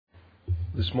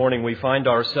This morning we find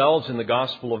ourselves in the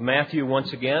Gospel of Matthew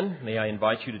once again. May I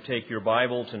invite you to take your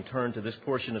Bibles and turn to this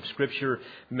portion of Scripture,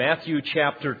 Matthew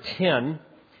chapter 10.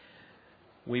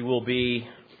 We will be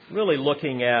really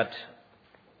looking at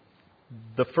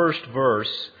the first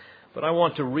verse, but I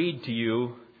want to read to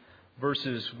you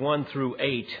verses 1 through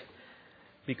 8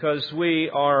 because we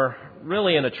are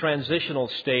really in a transitional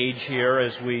stage here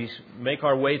as we make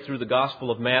our way through the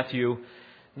Gospel of Matthew.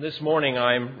 This morning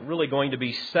I'm really going to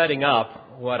be setting up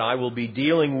what I will be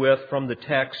dealing with from the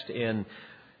text in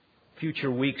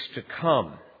future weeks to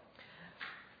come.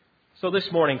 So this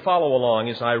morning, follow along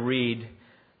as I read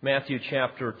Matthew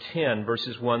chapter 10,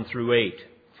 verses 1 through 8.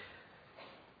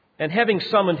 And having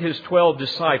summoned his 12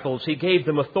 disciples, he gave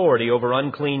them authority over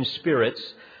unclean spirits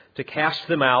to cast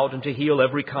them out and to heal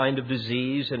every kind of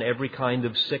disease and every kind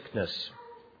of sickness.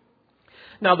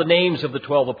 Now the names of the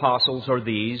 12 apostles are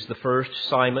these: the first,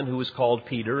 Simon, who was called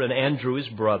Peter, and Andrew his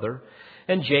brother,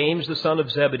 and James the son of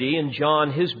Zebedee, and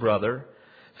John his brother,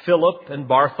 Philip and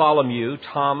Bartholomew,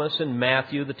 Thomas and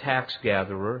Matthew the tax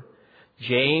gatherer,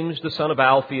 James the son of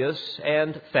Alphaeus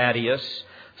and Thaddeus,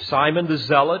 Simon the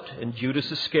zealot, and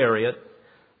Judas Iscariot,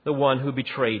 the one who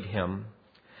betrayed him.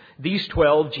 These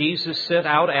 12 Jesus sent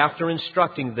out after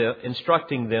instructing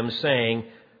them, saying,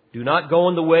 "Do not go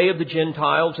in the way of the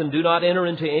Gentiles, and do not enter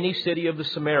into any city of the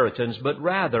Samaritans, but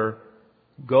rather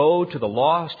go to the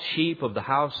lost sheep of the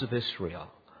house of Israel.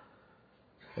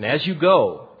 And as you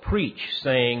go, preach,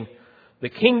 saying, 'The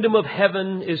kingdom of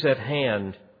heaven is at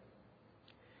hand.'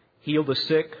 Heal the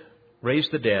sick, raise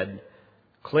the dead,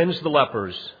 cleanse the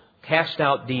lepers, cast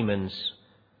out demons.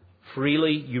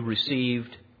 Freely you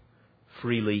received,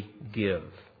 freely give."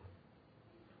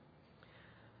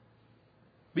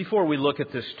 Before we look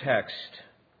at this text,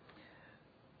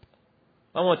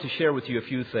 I want to share with you a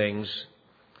few things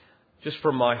just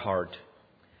from my heart.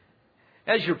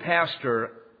 As your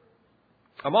pastor,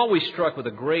 I'm always struck with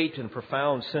a great and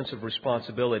profound sense of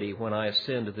responsibility when I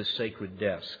ascend to this sacred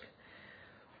desk.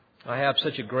 I have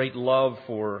such a great love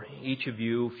for each of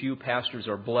you. Few pastors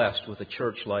are blessed with a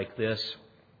church like this,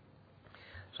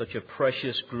 such a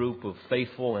precious group of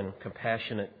faithful and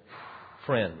compassionate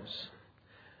friends.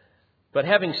 But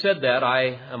having said that,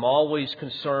 I am always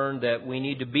concerned that we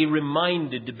need to be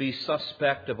reminded to be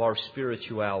suspect of our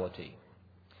spirituality.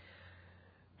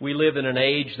 We live in an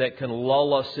age that can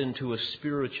lull us into a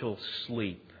spiritual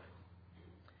sleep.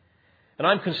 And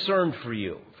I'm concerned for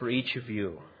you, for each of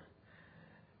you.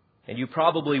 And you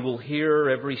probably will hear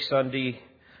every Sunday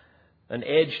an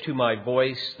edge to my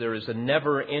voice. There is a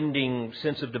never-ending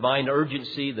sense of divine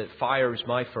urgency that fires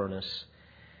my furnace.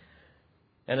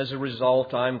 And as a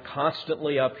result, I'm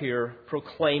constantly up here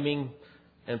proclaiming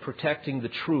and protecting the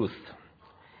truth.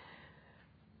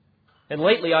 And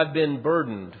lately I've been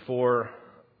burdened for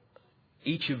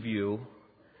each of you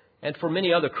and for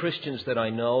many other Christians that I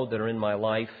know that are in my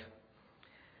life.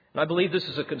 And I believe this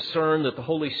is a concern that the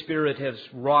Holy Spirit has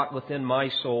wrought within my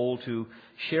soul to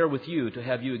share with you, to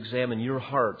have you examine your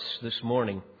hearts this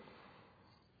morning,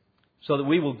 so that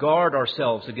we will guard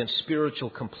ourselves against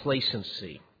spiritual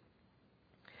complacency.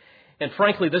 And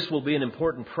frankly, this will be an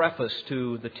important preface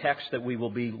to the text that we will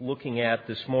be looking at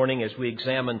this morning as we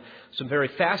examine some very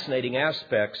fascinating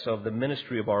aspects of the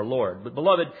ministry of our Lord. But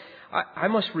beloved, I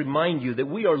must remind you that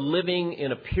we are living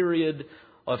in a period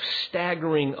of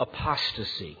staggering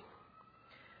apostasy,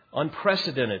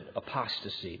 unprecedented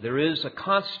apostasy. There is a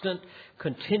constant,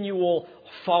 continual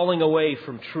falling away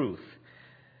from truth.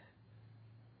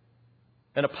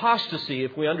 And apostasy,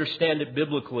 if we understand it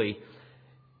biblically,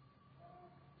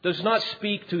 does not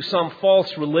speak to some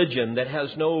false religion that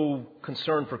has no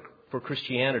concern for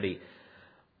Christianity,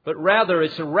 but rather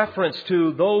it's a reference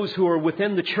to those who are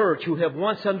within the church who have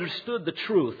once understood the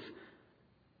truth,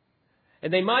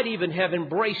 and they might even have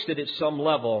embraced it at some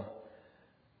level,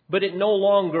 but it no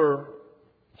longer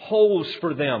holds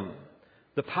for them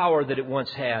the power that it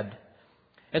once had.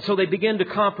 And so they begin to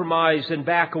compromise and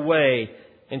back away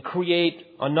and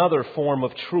create another form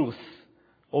of truth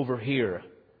over here.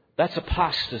 That's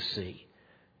apostasy.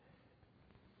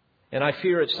 And I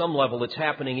fear at some level it's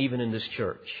happening even in this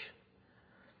church.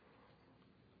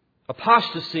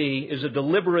 Apostasy is a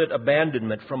deliberate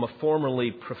abandonment from a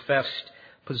formerly professed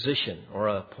position or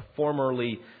a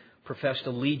formerly professed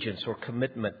allegiance or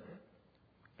commitment.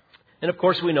 And of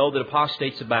course we know that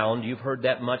apostates abound. You've heard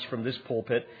that much from this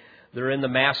pulpit. They're in the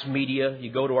mass media.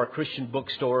 You go to our Christian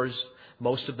bookstores,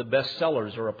 most of the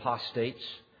bestsellers are apostates.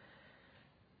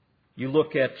 You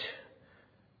look at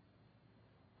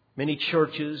many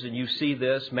churches and you see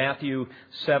this. Matthew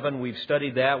 7, we've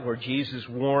studied that, where Jesus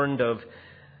warned of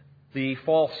the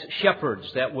false shepherds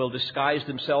that will disguise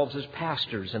themselves as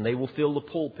pastors, and they will fill the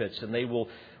pulpits, and they will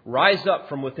rise up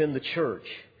from within the church.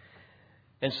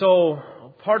 And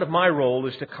so part of my role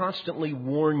is to constantly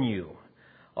warn you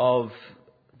of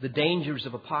the dangers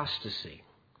of apostasy.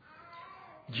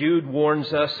 Jude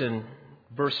warns us in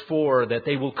verse 4 that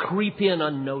they will creep in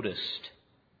unnoticed.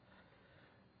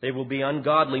 They will be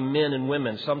ungodly men and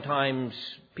women, sometimes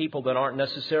people that aren't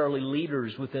necessarily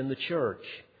leaders within the church.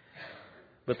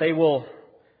 But they will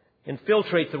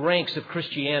infiltrate the ranks of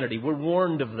Christianity. We're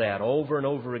warned of that over and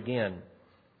over again.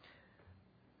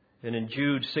 And in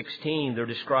Jude 16, they're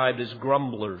described as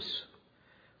grumblers,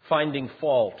 finding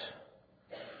fault,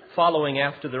 following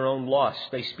after their own lusts.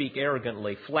 They speak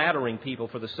arrogantly, flattering people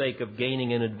for the sake of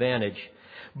gaining an advantage.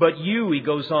 But you, he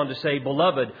goes on to say,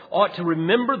 beloved, ought to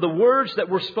remember the words that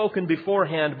were spoken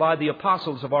beforehand by the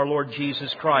apostles of our Lord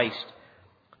Jesus Christ,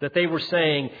 that they were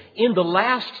saying, in the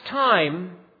last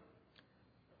time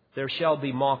there shall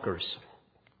be mockers,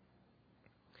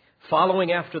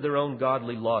 following after their own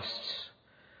godly lusts.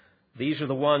 These are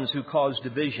the ones who cause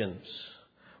divisions,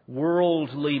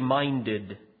 worldly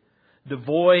minded,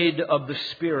 devoid of the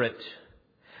Spirit.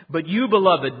 But you,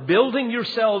 beloved, building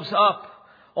yourselves up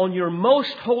on your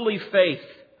most holy faith,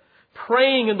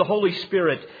 praying in the Holy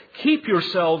Spirit, keep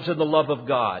yourselves in the love of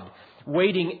God,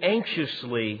 waiting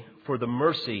anxiously for the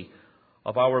mercy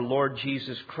of our Lord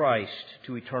Jesus Christ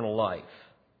to eternal life.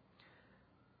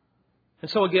 And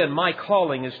so again, my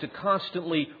calling is to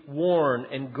constantly warn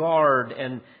and guard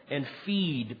and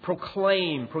feed,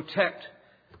 proclaim, protect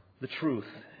the truth.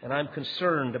 And I'm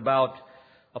concerned about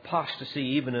apostasy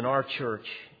even in our church,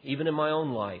 even in my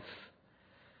own life,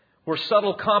 where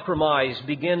subtle compromise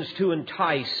begins to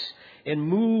entice and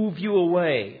move you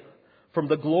away from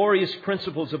the glorious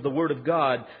principles of the Word of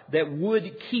God that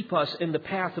would keep us in the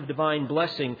path of divine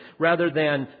blessing, rather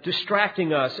than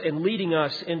distracting us and leading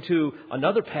us into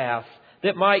another path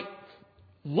that might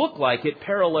look like it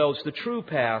parallels the true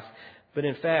path, but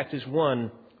in fact is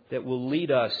one that will lead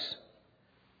us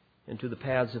into the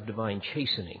paths of divine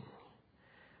chastening.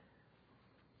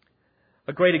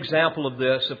 A great example of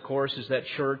this, of course, is that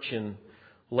church in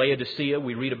Laodicea.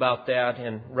 We read about that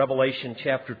in Revelation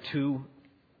chapter 2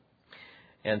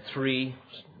 and 3.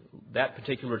 That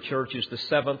particular church is the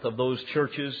seventh of those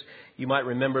churches. You might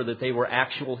remember that they were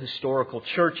actual historical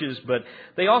churches, but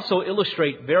they also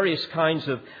illustrate various kinds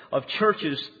of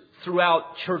churches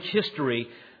throughout church history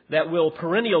that will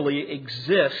perennially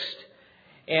exist.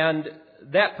 And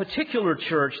that particular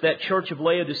church, that church of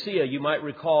Laodicea, you might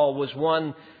recall, was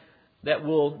one that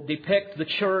will depict the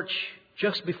church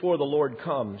just before the Lord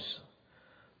comes.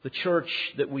 The church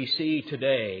that we see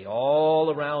today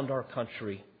all around our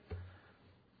country.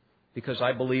 Because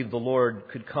I believe the Lord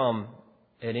could come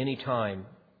at any time,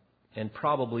 and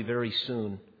probably very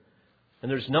soon.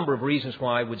 And there's a number of reasons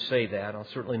why I would say that. I'll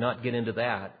certainly not get into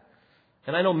that.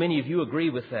 And I know many of you agree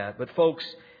with that. But folks,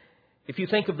 if you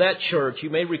think of that church,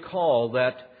 you may recall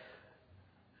that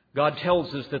God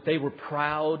tells us that they were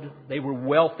proud, they were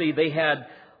wealthy, they had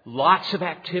lots of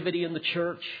activity in the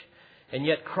church, and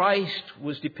yet Christ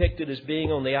was depicted as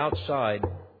being on the outside,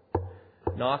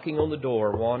 knocking on the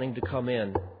door, wanting to come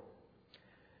in.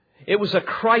 It was a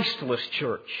Christless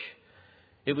church.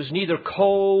 It was neither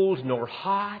cold nor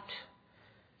hot.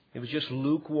 It was just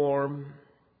lukewarm,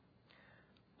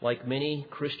 like many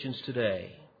Christians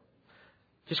today.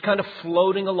 Just kind of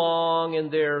floating along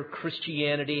in their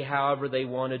Christianity, however they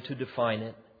wanted to define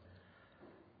it.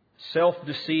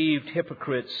 Self-deceived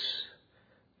hypocrites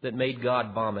that made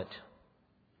God vomit.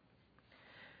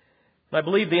 And I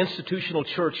believe the institutional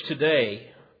church today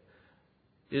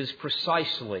is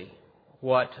precisely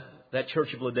what that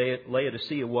church of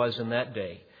Laodicea was in that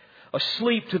day.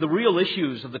 Asleep to the real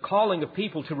issues of the calling of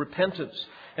people to repentance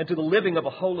and to the living of a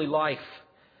holy life.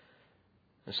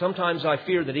 And sometimes I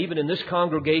fear that even in this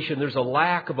congregation there's a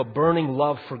lack of a burning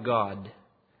love for God.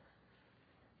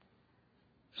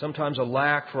 Sometimes a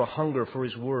lack for a hunger for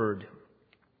His Word.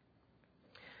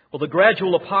 Well, the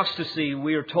gradual apostasy,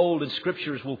 we are told in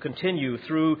Scriptures, will continue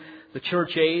through the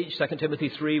church age. 2 Timothy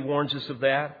 3 warns us of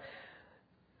that.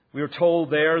 We are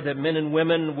told there that men and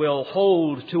women will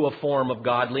hold to a form of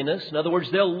godliness. In other words,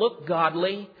 they'll look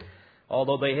godly,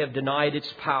 although they have denied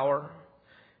its power.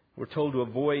 We're told to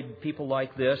avoid people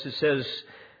like this. It says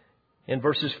in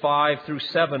verses 5 through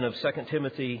 7 of 2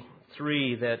 Timothy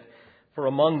 3 that for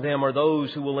among them are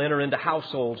those who will enter into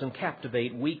households and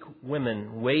captivate weak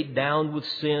women, weighed down with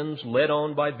sins, led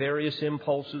on by various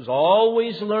impulses,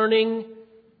 always learning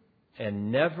and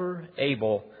never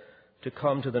able to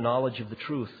come to the knowledge of the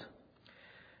truth.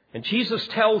 And Jesus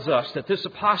tells us that this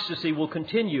apostasy will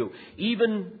continue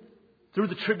even through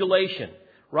the tribulation,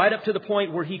 right up to the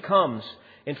point where He comes.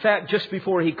 In fact, just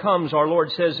before He comes, our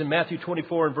Lord says in Matthew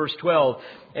 24 and verse 12,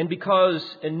 "And because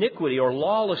iniquity or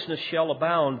lawlessness shall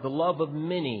abound, the love of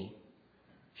many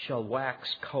shall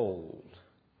wax cold."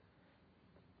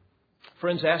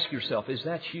 Friends, ask yourself, is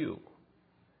that you?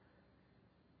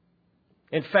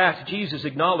 In fact, Jesus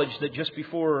acknowledged that just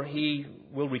before He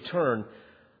will return,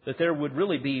 that there would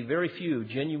really be very few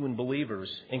genuine believers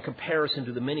in comparison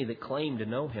to the many that claim to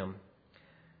know Him.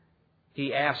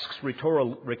 He asks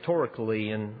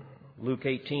rhetorically in Luke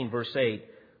 18, verse 8,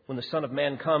 when the Son of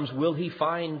Man comes, will He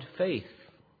find faith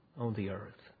on the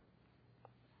earth?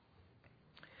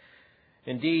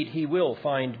 Indeed, He will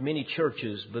find many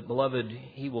churches, but beloved,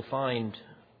 He will find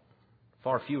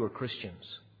far fewer Christians.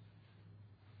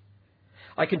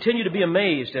 I continue to be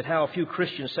amazed at how few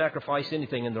Christians sacrifice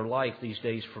anything in their life these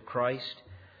days for Christ.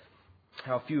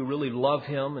 How few really love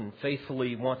Him and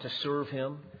faithfully want to serve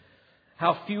Him.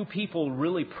 How few people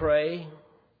really pray.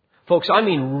 Folks, I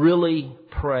mean really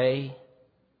pray.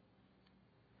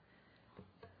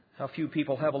 How few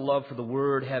people have a love for the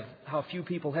Word. How few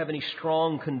people have any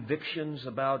strong convictions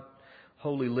about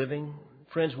holy living.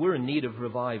 Friends, we're in need of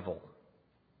revival.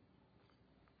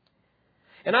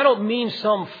 And I don't mean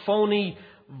some phony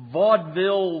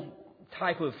vaudeville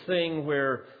type of thing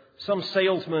where some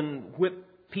salesman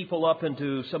whip people up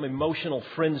into some emotional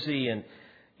frenzy and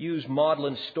use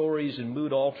maudlin stories and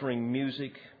mood-altering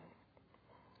music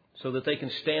so that they can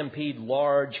stampede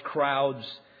large crowds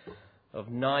of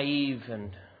naive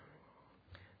and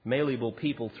malleable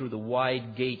people through the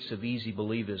wide gates of easy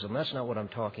believism. That's not what I'm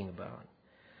talking about.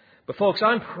 But folks,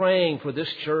 I'm praying for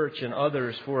this church and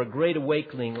others for a great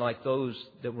awakening like those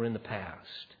that were in the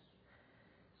past.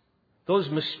 Those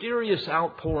mysterious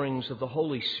outpourings of the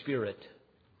Holy Spirit.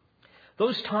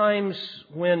 Those times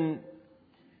when,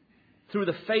 through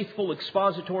the faithful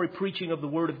expository preaching of the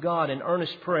Word of God and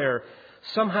earnest prayer,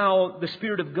 somehow the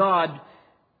Spirit of God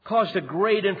caused a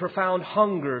great and profound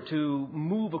hunger to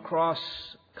move across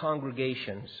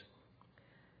congregations.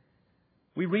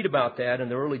 We read about that in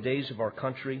the early days of our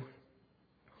country,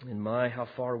 and my, how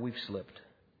far we've slipped.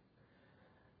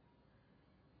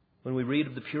 When we read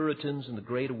of the Puritans and the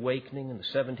Great Awakening in the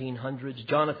 1700s,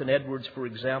 Jonathan Edwards, for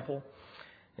example,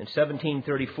 in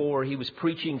 1734, he was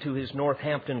preaching to his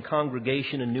Northampton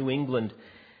congregation in New England,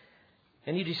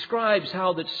 and he describes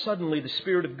how that suddenly the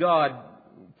Spirit of God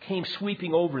came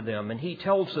sweeping over them, and he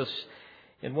tells us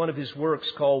in one of his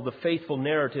works called The Faithful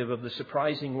Narrative of the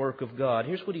Surprising Work of God.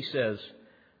 Here's what he says.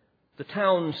 The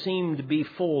town seemed to be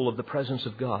full of the presence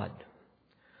of God.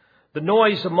 The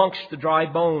noise amongst the dry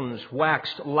bones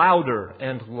waxed louder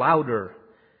and louder.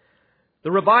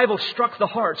 The revival struck the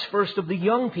hearts first of the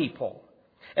young people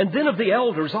and then of the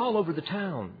elders all over the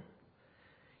town.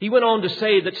 He went on to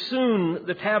say that soon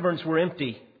the taverns were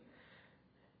empty.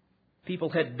 People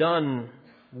had done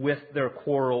with their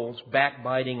quarrels,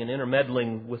 backbiting, and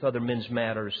intermeddling with other men's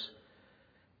matters.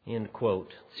 End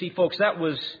quote. See, folks, that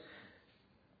was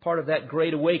part of that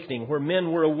great awakening where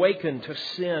men were awakened to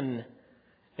sin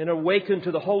and awakened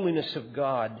to the holiness of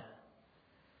God.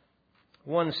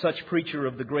 One such preacher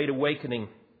of the Great Awakening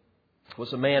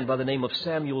was a man by the name of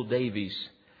Samuel Davies.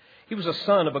 He was a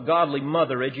son of a godly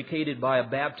mother, educated by a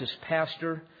Baptist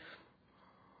pastor,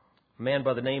 a man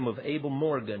by the name of Abel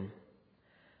Morgan.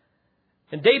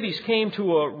 And Davies came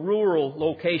to a rural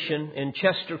location in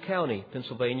Chester County,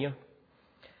 Pennsylvania.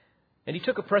 And he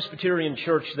took a Presbyterian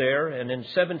church there, and in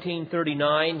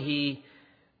 1739 he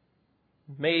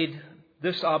made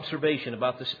this observation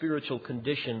about the spiritual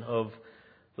condition of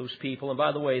those people. And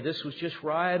by the way, this was just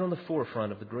right on the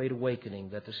forefront of the Great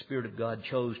Awakening that the Spirit of God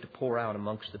chose to pour out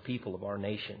amongst the people of our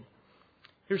nation.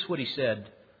 Here's what he said,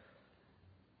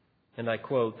 and I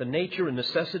quote, "The nature and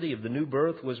necessity of the new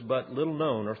birth was but little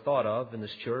known or thought of in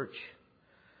this church.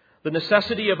 The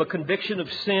necessity of a conviction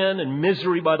of sin and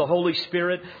misery by the Holy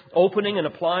Spirit, opening and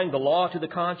applying the law to the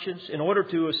conscience in order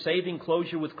to a saving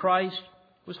closure with Christ,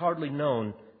 was hardly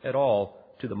known at all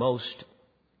to the most."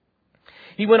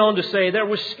 He went on to say there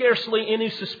was scarcely any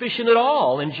suspicion at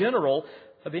all in general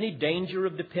of any danger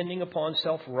of depending upon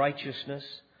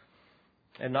self-righteousness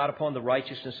and not upon the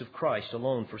righteousness of Christ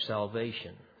alone for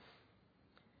salvation.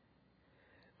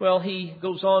 Well, he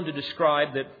goes on to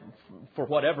describe that for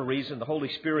whatever reason the Holy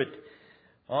Spirit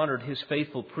honored his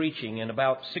faithful preaching, and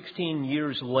about 16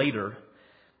 years later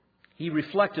he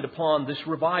reflected upon this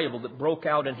revival that broke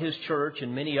out in his church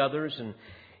and many others, and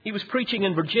he was preaching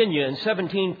in Virginia in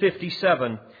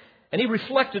 1757, and he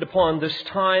reflected upon this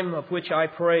time of which I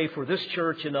pray for this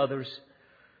church and others.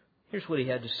 Here's what he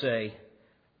had to say.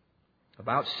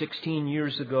 About 16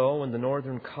 years ago in the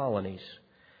northern colonies,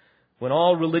 when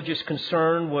all religious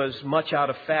concern was much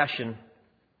out of fashion,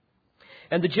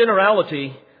 and the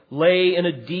generality lay in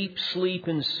a deep sleep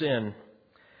in sin,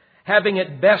 having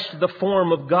at best the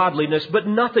form of godliness, but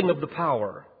nothing of the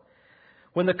power.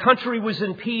 When the country was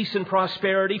in peace and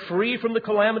prosperity, free from the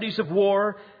calamities of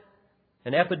war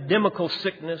and epidemical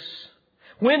sickness,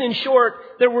 when, in short,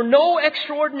 there were no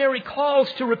extraordinary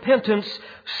calls to repentance,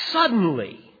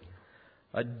 suddenly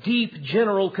a deep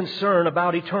general concern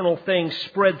about eternal things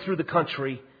spread through the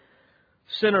country.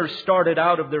 Sinners started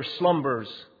out of their slumbers,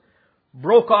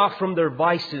 broke off from their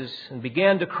vices, and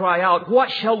began to cry out, "What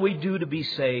shall we do to be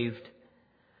saved?"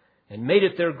 and made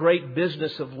it their great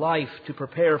business of life to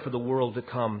prepare for the world to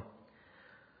come.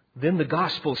 Then the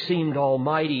gospel seemed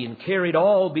almighty and carried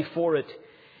all before it.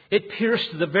 It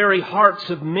pierced the very hearts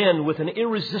of men with an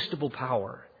irresistible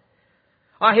power.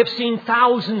 I have seen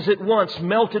thousands at once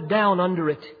melted down under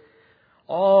it,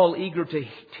 all eager to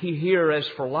hear as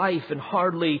for life, and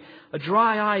hardly a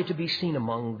dry eye to be seen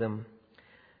among them.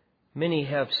 Many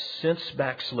have since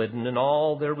backslidden, and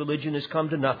all their religion has come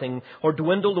to nothing, or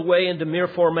dwindled away into mere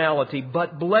formality.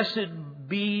 But blessed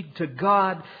be to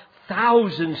God,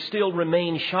 thousands still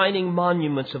remain shining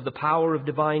monuments of the power of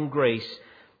divine grace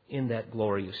in that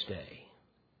glorious day.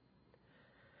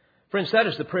 Friends, that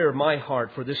is the prayer of my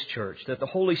heart for this church, that the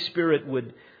Holy Spirit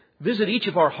would visit each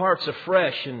of our hearts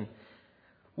afresh and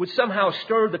would somehow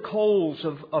stir the coals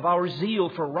of our zeal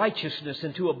for righteousness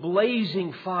into a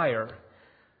blazing fire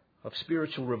of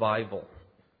spiritual revival.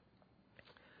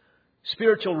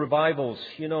 Spiritual revivals,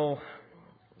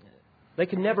 they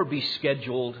can never be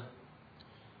scheduled.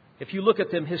 If you look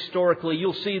at them historically,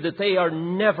 you'll see that they are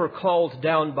never called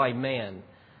down by man.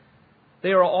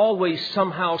 They are always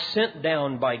somehow sent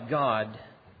down by God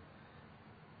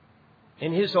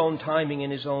in His own timing, in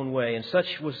His own way. And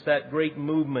such was that great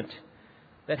movement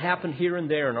that happened here and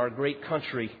there in our great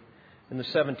country in the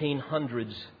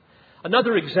 1700s.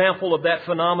 Another example of that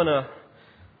phenomena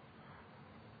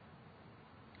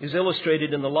is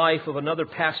illustrated in the life of another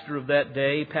pastor of that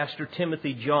day, Pastor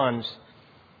Timothy Johns.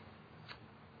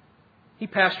 He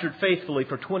pastored faithfully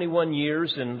for 21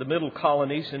 years in the Middle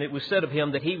Colonies, and it was said of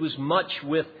him that he was much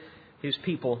with his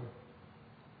people.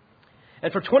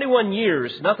 And for 21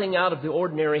 years, nothing out of the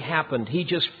ordinary happened. He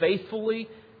just faithfully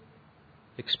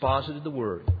exposited the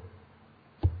Word,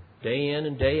 day in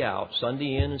and day out,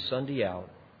 Sunday in and Sunday out.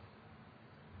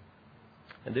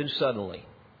 And then suddenly,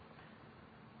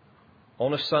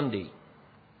 on a Sunday,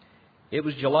 it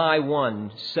was July 1,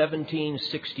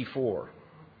 1764,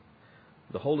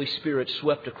 the Holy Spirit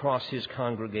swept across his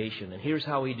congregation. And here's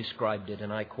how he described it,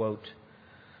 and I quote,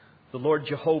 "The Lord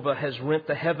Jehovah has rent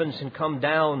the heavens and come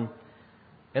down,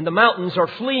 and the mountains are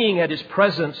fleeing at His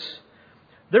presence.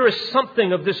 There is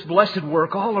something of this blessed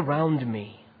work all around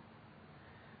me."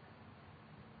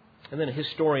 And then a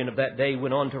historian of that day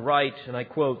went on to write, and I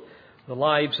quote, "The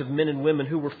lives of men and women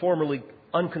who were formerly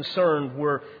unconcerned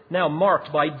were now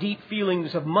marked by deep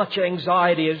feelings of much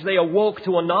anxiety as they awoke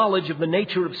to a knowledge of the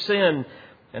nature of sin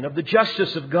and of the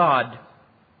justice of God."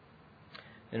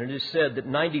 And it is said that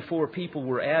 94 people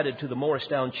were added to the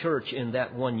Morristown Church in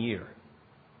that 1 year.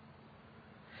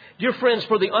 Dear friends,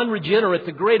 for the unregenerate,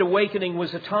 the Great Awakening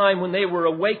was a time when they were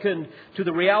awakened to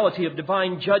the reality of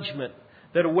divine judgment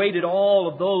that awaited all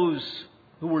of those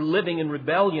who were living in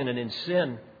rebellion and in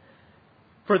sin.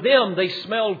 For them, they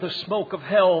smelled the smoke of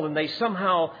hell, and they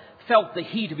somehow felt the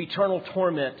heat of eternal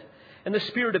torment. And the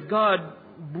Spirit of God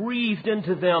breathed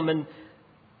into them, and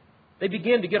they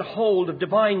began to get hold of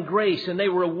divine grace, and they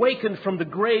were awakened from the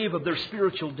grave of their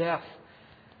spiritual death.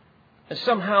 And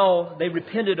somehow they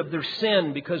repented of their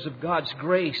sin because of God's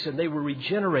grace, and they were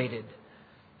regenerated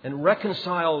and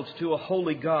reconciled to a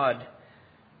holy God.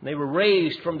 And they were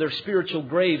raised from their spiritual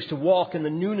graves to walk in the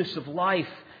newness of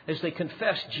life as they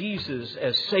confessed Jesus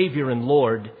as Savior and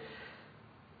Lord.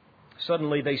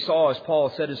 Suddenly they saw, as Paul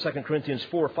said in 2 Corinthians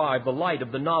 4:5, the light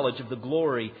of the knowledge of the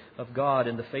glory of God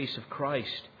in the face of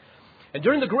Christ. And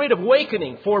during the Great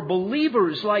Awakening, for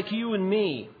believers like you and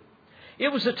me,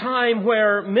 it was a time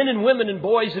where men and women and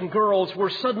boys and girls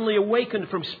were suddenly awakened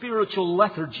from spiritual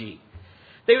lethargy.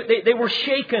 They were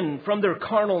shaken from their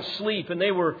carnal sleep, and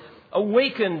they were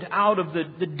awakened out of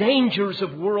the dangers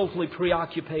of worldly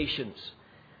preoccupations.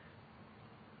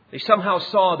 They somehow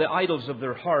saw the idols of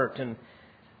their heart, and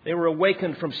they were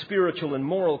awakened from spiritual and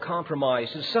moral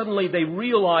compromise. And suddenly they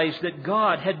realized that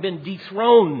God had been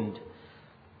dethroned.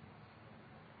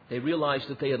 They realized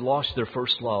that they had lost their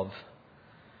first love.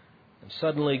 And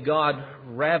suddenly God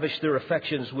ravished their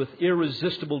affections with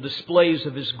irresistible displays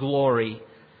of His glory.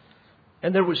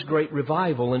 And there was great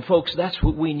revival. And folks, that's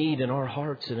what we need in our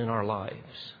hearts and in our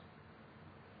lives.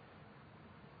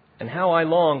 And how I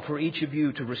long for each of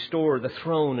you to restore the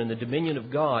throne and the dominion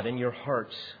of God in your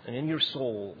hearts and in your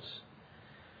souls,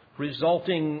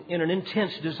 resulting in an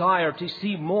intense desire to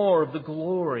see more of the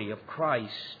glory of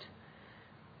Christ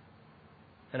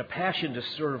and a passion to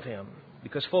serve Him.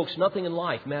 Because, folks, nothing in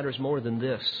life matters more than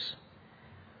this.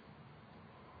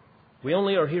 We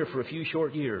only are here for a few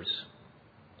short years,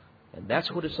 and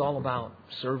that's what it's all about,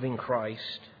 serving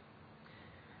Christ.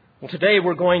 Well, today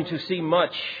we're going to see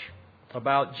much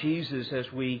about Jesus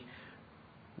as we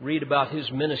read about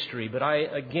His ministry. But I,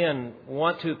 again,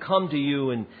 want to come to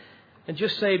you and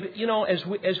just say,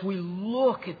 as we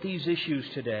look at these issues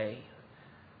today,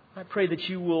 I pray that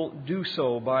you will do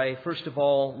so by, first of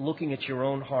all, looking at your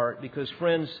own heart. Because,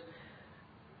 friends,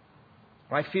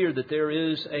 I fear that there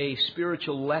is a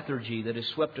spiritual lethargy that is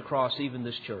swept across even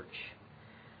this church.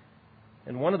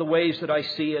 And one of the ways that I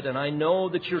see it, and I know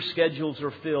that your schedules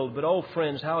are filled, but oh,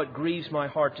 friends, how it grieves my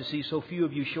heart to see so few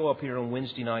of you show up here on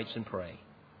Wednesday nights and pray.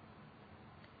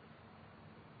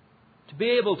 To be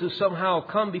able to somehow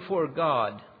come before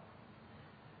God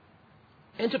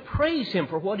and to praise Him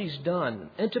for what He's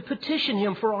done, and to petition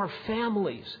Him for our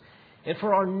families and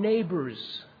for our neighbors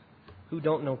who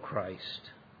don't know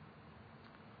Christ.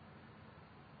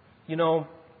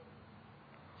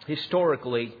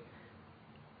 Historically,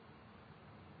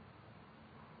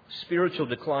 spiritual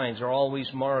declines are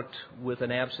always marked with an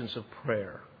absence of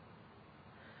prayer.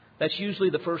 That's usually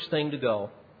the first thing to go.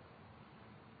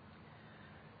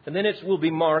 And then it will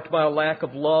be marked by a lack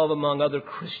of love among other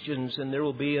Christians, and there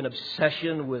will be an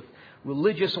obsession with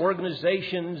religious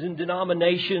organizations and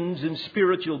denominations and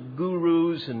spiritual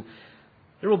gurus, and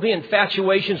there will be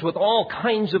infatuations with all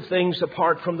kinds of things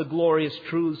apart from the glorious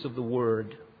truths of the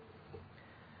Word.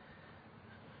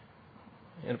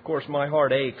 And of course, my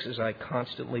heart aches as I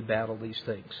constantly battle these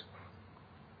things.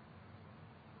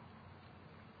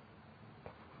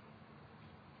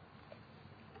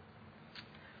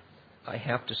 I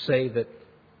have to say that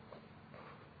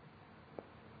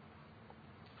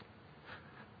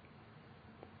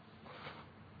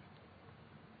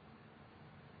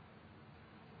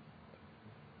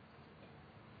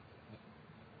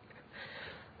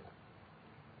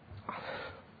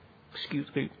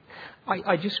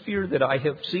I just fear that I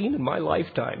have seen in my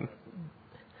lifetime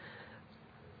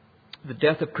the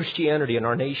death of Christianity in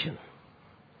our nation,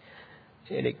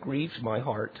 and it grieves my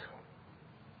heart.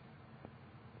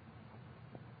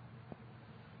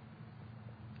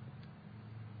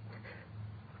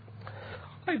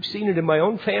 I've seen it in my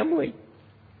own family,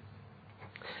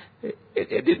 and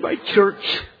in my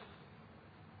church.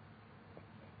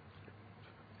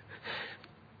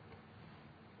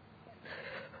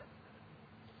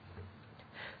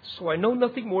 So I know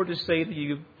nothing more to say to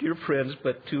you, dear friends,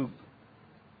 but to,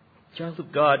 child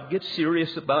of God, get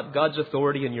serious about God's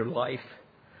authority in your life.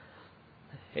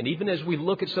 And even as we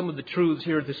look at some of the truths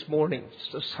here this morning,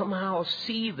 to somehow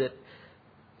see that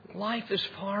life is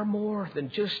far more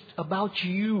than just about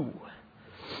you.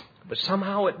 But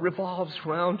somehow it revolves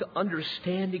around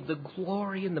understanding the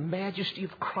glory and the majesty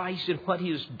of Christ and what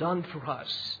He has done for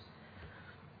us.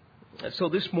 And so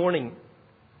this morning,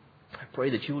 I pray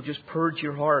that you will just purge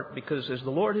your heart, because as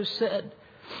the Lord has said,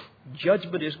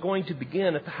 judgment is going to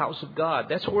begin at the house of God.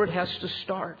 That's where it has to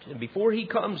start. And before He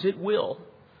comes, it will.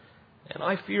 And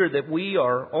I fear that we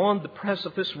are on the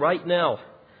precipice right now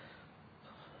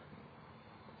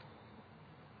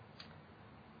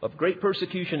of great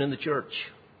persecution in the church.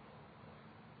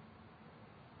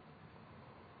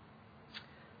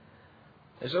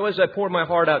 And so as I pour my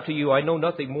heart out to you, I know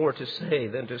nothing more to say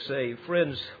than to say,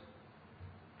 friends,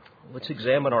 let's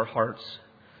examine our hearts.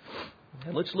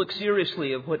 And let's look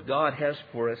seriously at what God has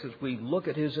for us as we look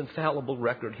at His infallible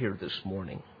record here this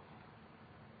morning.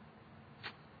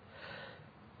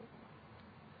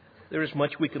 There is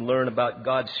much we can learn about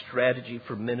God's strategy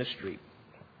for ministry.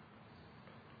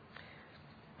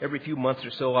 Every few months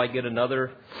or so, I get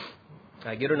another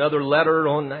letter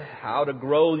on how to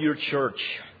grow your church,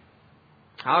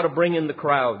 how to bring in the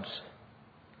crowds.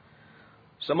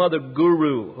 Some other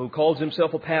guru who calls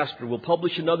himself a pastor will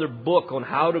publish another book on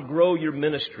how to grow your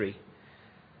ministry.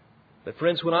 But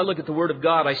friends, when I look at the Word of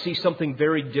God, I see something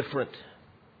very different.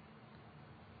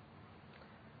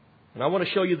 And I want to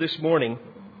show you this morning,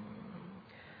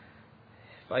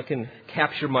 if I can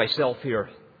capture myself here,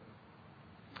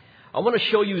 I want to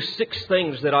show you 6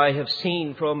 things that I have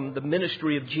seen from the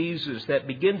ministry of Jesus that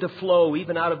begin to flow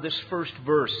even out of this first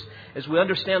verse as we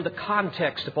understand the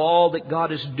context of all that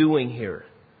God is doing here.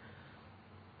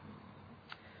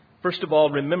 First of all,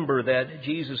 remember that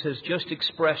Jesus has just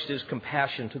expressed His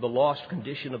compassion to the lost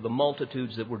condition of the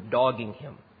multitudes that were dogging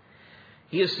Him.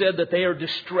 He has said that they are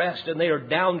distressed and they are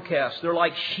downcast. They're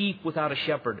like sheep without a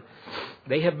shepherd.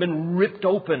 They have been ripped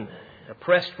open,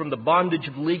 oppressed from the bondage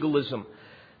of legalism.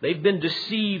 They've been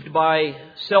deceived by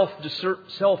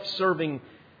self-serving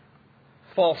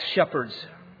false shepherds.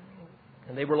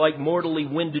 And they were like mortally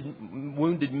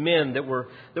wounded men that were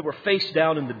face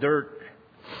down in the dirt.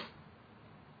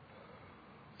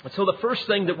 And so the first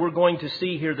thing that we're going to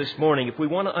see here this morning, if we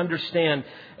want to understand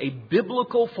a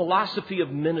biblical philosophy of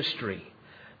ministry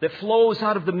that flows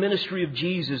out of the ministry of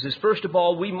Jesus, is first of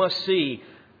all, we must see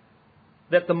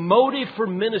that the motive for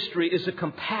ministry is a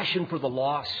compassion for the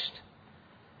lost.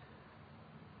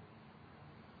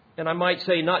 And I might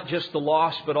say not just the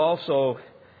lost, but also,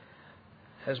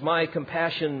 as my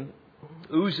compassion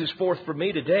oozes forth for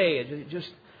me today, just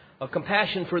a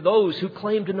compassion for those who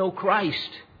claim to know Christ,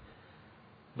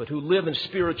 but who live in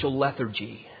spiritual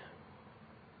lethargy.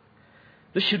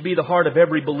 This should be the heart of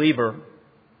every believer.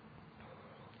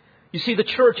 You see, the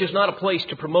church is not a place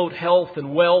to promote health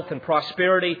and wealth and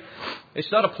prosperity.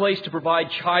 It's not a place to provide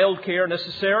child care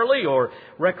necessarily or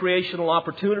recreational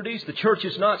opportunities. The church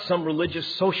is not some religious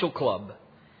social club.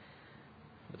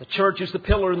 But the church is the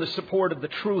pillar and the support of the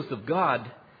truth of God.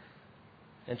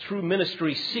 And true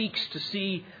ministry seeks to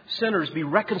see sinners be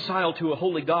reconciled to a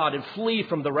holy God and flee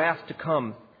from the wrath to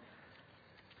come.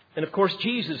 And of course,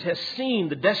 Jesus has seen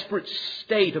the desperate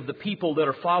state of the people that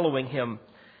are following Him.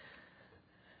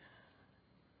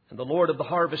 And the Lord of the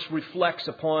harvest reflects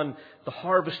upon the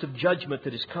harvest of judgment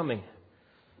that is coming.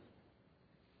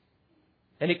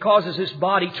 And He causes His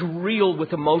body to reel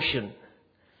with emotion.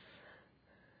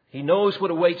 He knows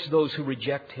what awaits those who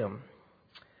reject Him.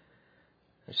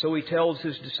 And so He tells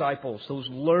His disciples, those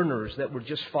learners that were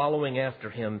just following after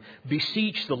Him,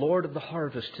 beseech the Lord of the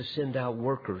harvest to send out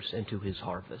workers into His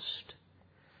harvest.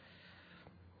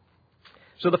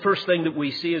 So the first thing that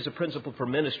we see as a principle for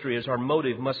ministry is our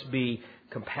motive must be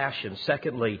compassion.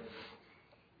 Secondly,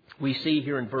 we see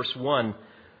here in verse 1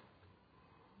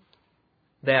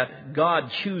 that God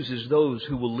chooses those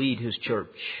who will lead His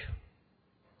church.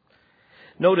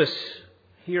 Notice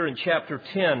here in chapter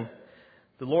 10,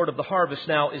 the Lord of the harvest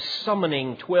now is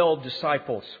summoning 12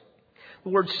 disciples. The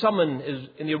word summon is,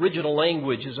 in the original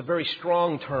language, is a very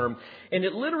strong term. And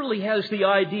it literally has the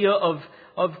idea of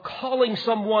calling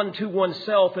someone to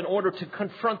oneself in order to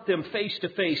confront them face to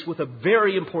face with a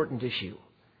very important issue.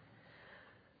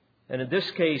 And in this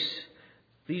case,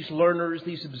 these learners,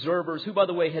 these observers, who, by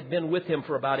the way, had been with Him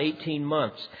for about 18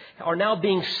 months, are now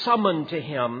being summoned to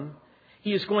Him.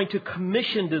 He is going to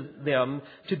commission them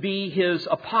to be His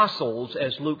apostles,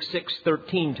 as Luke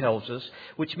 6:13 tells us,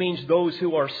 which means those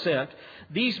who are sent.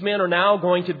 These men are now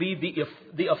going to be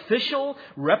the official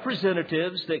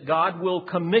representatives that God will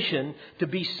commission to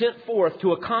be sent forth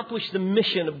to accomplish the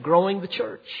mission of growing the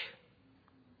church.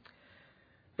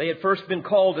 They had first been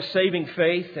called to saving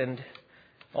faith, and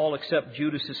all except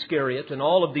Judas Iscariot, and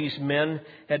all of these men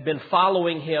had been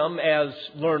following Him as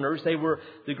learners. They were,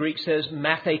 the Greek says,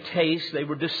 mathetes, they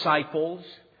were disciples.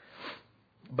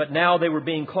 But now they were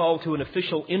being called to an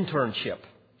official internship,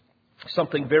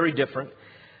 something very different,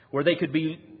 where they could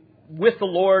be with the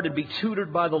Lord and be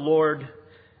tutored by the Lord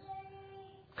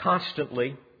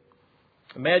constantly.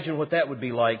 Imagine what that would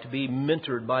be like, to be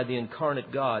mentored by the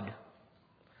incarnate God.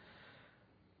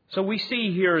 So we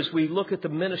see here, as we look at the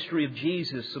ministry of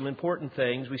Jesus, some important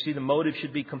things. We see the motive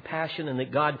should be compassion and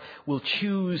that God will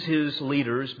choose His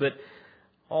leaders. But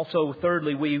also,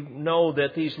 thirdly, we know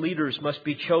that these leaders must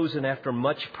be chosen after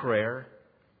much prayer.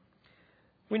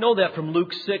 We know that from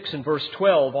Luke 6 and verse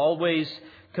 12, always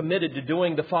committed to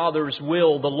doing the Father's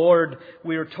will. The Lord,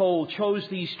 we are told, chose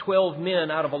these 12 men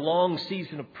out of a long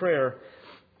season of prayer.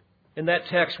 In that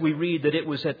text, we read that it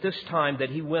was at this time that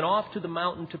He went off to the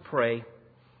mountain to pray.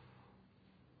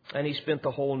 And He spent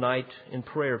the whole night in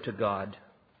prayer to God.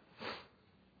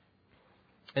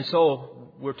 And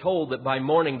so we're told that by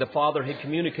morning the Father had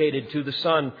communicated to the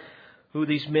Son who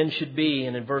these men should be.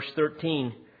 And in verse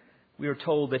 13, we are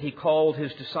told that He called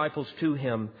His disciples to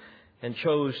Him and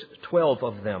chose 12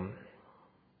 of them.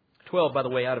 12, by the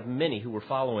way, out of many who were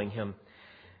following Him.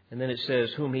 And then it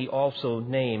says, whom He also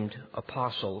named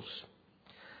apostles.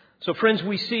 So friends,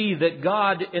 we see that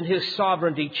God in His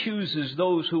sovereignty chooses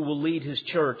those who will lead His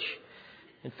church.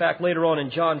 In fact, later on in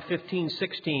John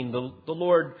 15:16, the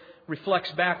Lord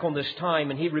reflects back on this time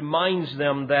and He reminds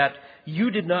them that you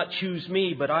did not choose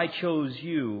me, but I chose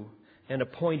you and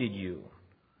appointed you.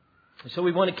 So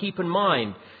we want to keep in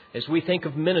mind, as we think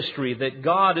of ministry, that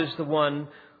God is the one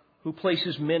who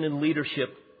places men in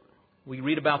leadership. We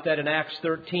read about that in Acts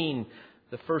 13.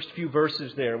 The first few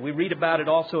verses there. We read about it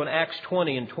also in Acts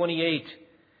 20 and 28.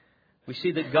 We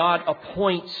see that God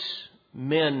appoints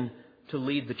men to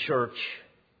lead the church.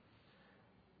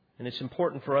 And it's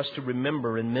important for us to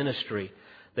remember in ministry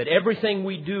that everything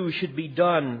we do should be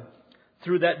done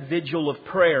through that vigil of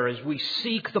prayer as we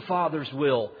seek the Father's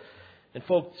will. And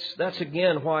folks, that's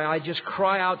again why I just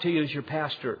cry out to you as your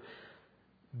pastor.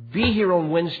 Be here on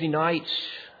Wednesday nights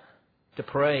to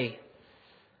pray.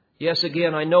 Yes,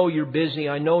 again, I know you're busy.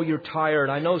 I know you're tired.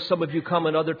 I know some of you come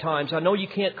at other times. I know you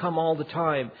can't come all the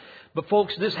time. But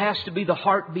folks, this has to be the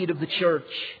heartbeat of the church.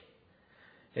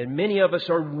 And many of us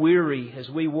are weary as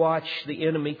we watch the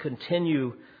enemy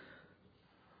continue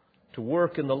to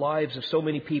work in the lives of so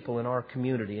many people in our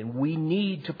community. And we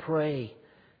need to pray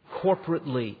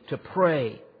corporately, to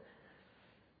pray.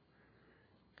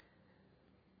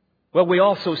 Well, we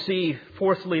also see,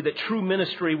 fourthly, that true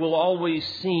ministry will always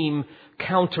seem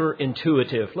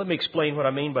counterintuitive. Let me explain what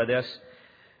I mean by this.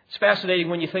 It's fascinating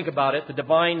when you think about it. The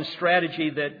divine strategy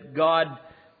that God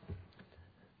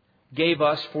gave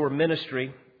us for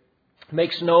ministry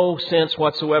makes no sense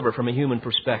whatsoever from a human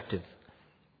perspective.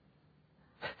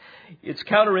 It's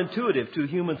counterintuitive to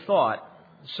human thought.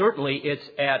 Certainly, it's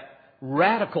at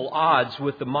radical odds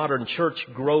with the modern church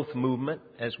growth movement,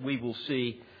 as we will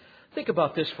see. Think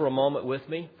about this for a moment with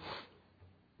me.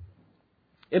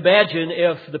 Imagine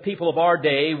if the people of our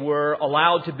day were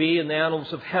allowed to be in the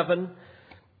annals of heaven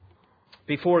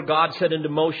before God set into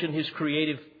motion His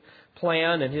creative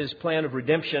plan and His plan of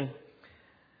redemption.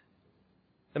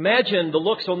 Imagine the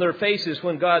looks on their faces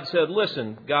when God said,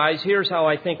 listen, guys, here's how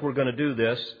I think we're going to do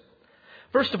this.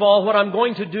 First of all, what I'm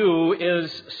going to do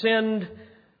is send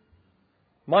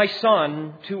my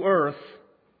son to earth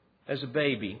as a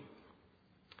baby.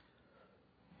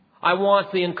 I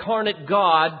want the incarnate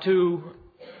God to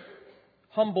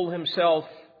humble Himself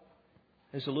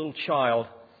as a little child.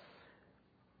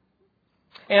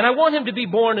 And I want Him to be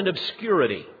born in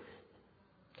obscurity.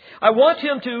 I want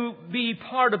Him to be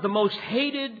part of the most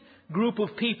hated group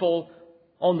of people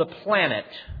on the planet.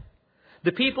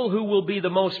 The people who will be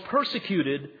the most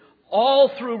persecuted all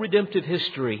through redemptive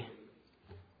history.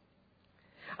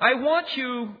 I want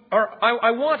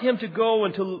Him to go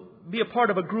and to be a part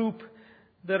of a group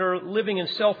that are living in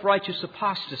self-righteous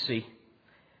apostasy.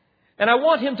 And I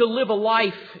want Him to live a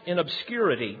life in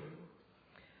obscurity.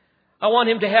 I want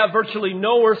Him to have virtually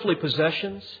no earthly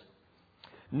possessions,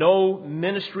 no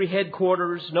ministry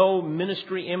headquarters, no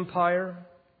ministry empire.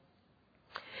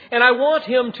 And I want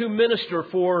Him to minister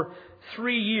for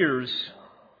 3 years.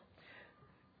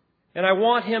 And I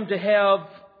want Him to have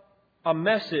a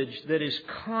message that is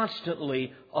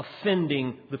constantly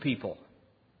offending the people.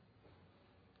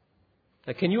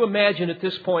 Now, can you imagine at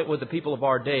this point what the people of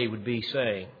our day would be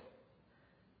saying?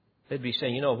 They'd be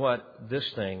saying, you know what? This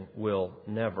thing will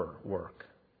never work.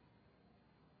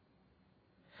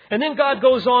 And then God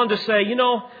goes on to say,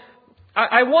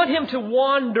 I want Him to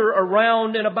wander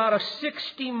around in about a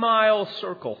 60-mile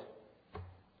circle.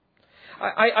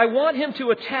 I want Him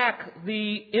to attack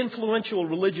the influential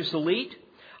religious elite.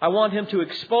 I want Him to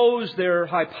expose their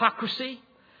hypocrisy.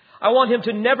 I want Him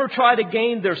to never try to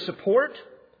gain their support.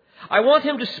 I want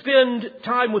Him to spend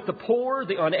time with the poor,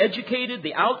 the uneducated,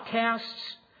 the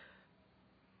outcasts,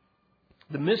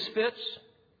 the misfits.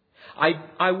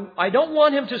 I don't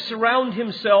want Him to surround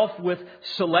Himself with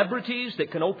celebrities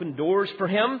that can open doors for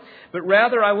Him, but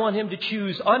rather I want Him to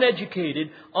choose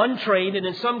uneducated, untrained, and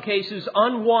in some cases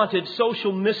unwanted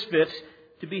social misfits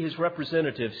to be His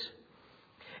representatives.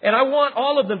 And I want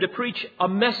all of them to preach a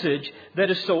message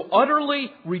that is so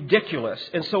utterly ridiculous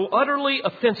and so utterly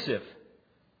offensive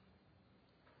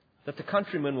that the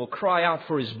countrymen will cry out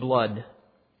for His blood.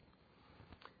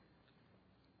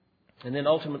 And then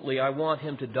ultimately, I want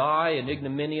Him to die an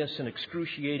ignominious and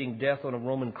excruciating death on a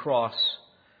Roman cross,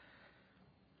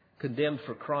 condemned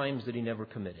for crimes that He never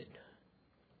committed.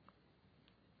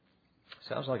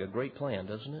 Sounds like a great plan,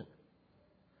 doesn't it?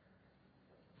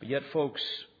 But yet, folks,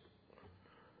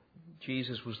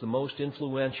 Jesus was the most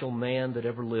influential man that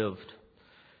ever lived.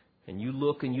 And you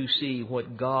look and you see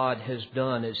what God has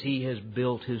done as He has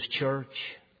built His church.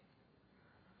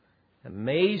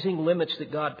 Amazing limits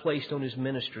that God placed on His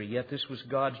ministry, yet this was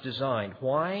God's design.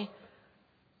 Why?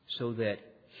 So that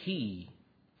He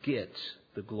gets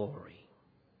the glory.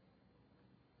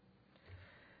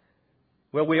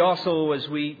 Well, we also, as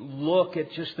we look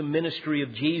at just the ministry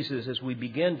of Jesus, as we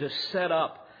begin to set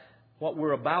up what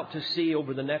we're about to see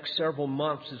over the next several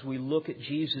months as we look at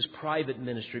Jesus' private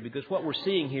ministry, because what we're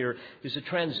seeing here is a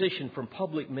transition from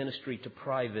public ministry to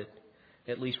private,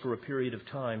 at least for a period of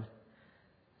time.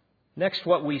 Next,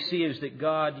 what we see is that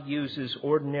God uses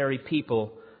ordinary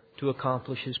people to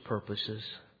accomplish His purposes.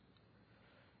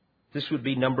 This would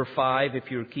be number 5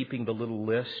 if you're keeping the little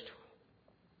list.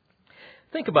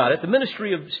 Think about it. The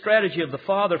ministry of strategy of the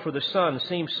Father for the Son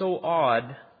seems so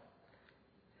odd.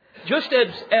 Just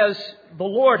as the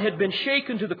Lord had been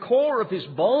shaken to the core of His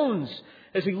bones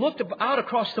as He looked out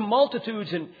across the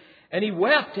multitudes and He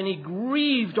wept and He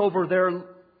grieved over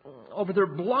their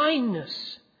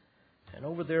blindness and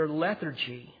over their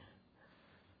lethargy.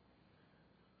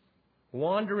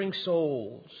 Wandering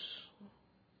souls,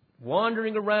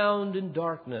 wandering around in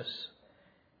darkness.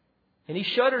 And He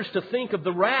shudders to think of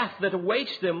the wrath that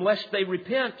awaits them lest they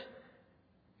repent.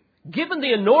 Given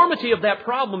the enormity of that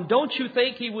problem, don't you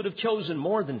think He would have chosen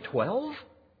more than 12?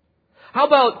 How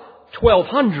about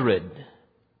 1,200?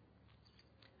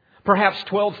 Perhaps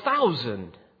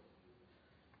 12,000?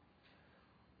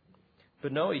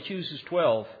 But no, He chooses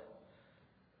 12.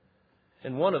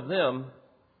 And one of them,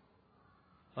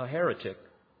 a heretic,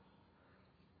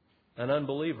 an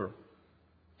unbeliever.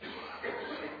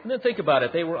 And then think about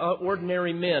it. They were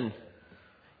ordinary men.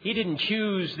 He didn't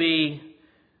choose the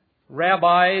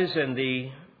rabbis and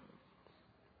the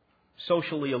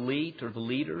socially elite or the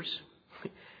leaders.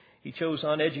 He chose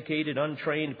uneducated,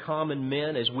 untrained, common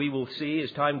men, as we will see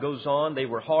as time goes on. They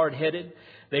were hard-headed.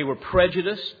 They were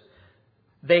prejudiced.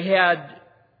 They had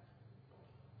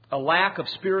a lack of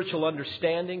spiritual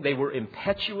understanding. They were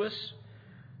impetuous.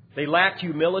 They lacked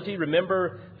humility.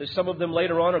 Remember that some of them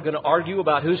later on are going to argue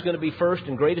about who's going to be first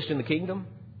and greatest in the kingdom.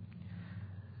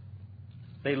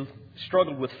 They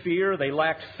struggled with fear. They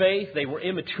lacked faith. They were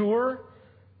immature,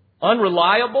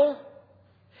 unreliable.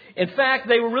 In fact,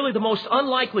 they were really the most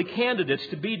unlikely candidates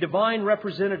to be divine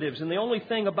representatives. And the only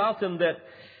thing about them that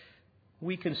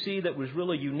we can see that was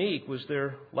really unique was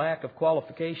their lack of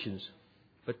qualifications.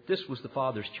 But this was the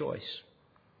Father's choice.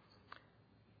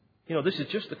 You know, this is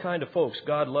just the kind of folks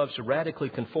God loves to radically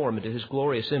conform into His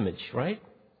glorious image, right?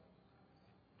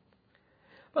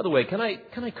 By the way, can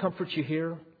I comfort you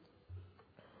here?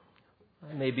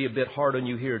 I may be a bit hard on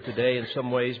you here today in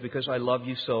some ways because I love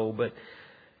you so, but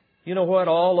you know what?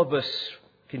 All of us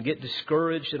can get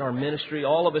discouraged in our ministry.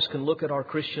 All of us can look at our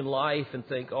Christian life and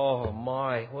think, oh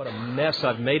my, what a mess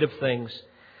I've made of things.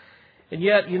 And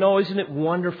yet, you know, isn't it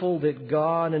wonderful that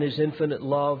God in His infinite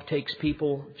love takes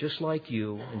people just like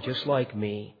you and just like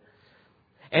me.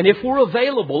 And if we're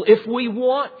available, if we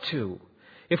want to,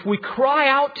 if we cry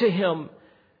out to Him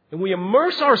and we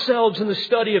immerse ourselves in the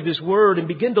study of His Word and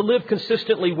begin to live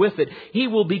consistently with it, He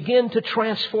will begin to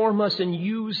transform us and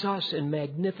use us in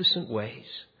magnificent ways.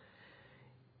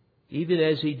 Even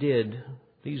as He did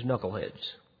these knuckleheads.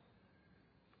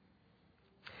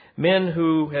 Men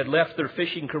who had left their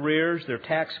fishing careers, their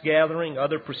tax gathering,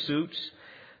 other pursuits,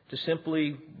 to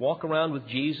simply walk around with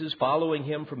Jesus, following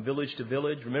Him from village to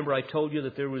village. Remember, I told you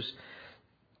that there was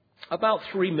about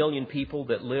 3 million people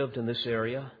that lived in this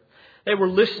area. They were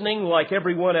listening like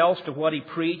everyone else to what He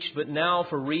preached, but now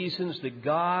for reasons that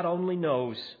God only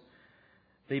knows,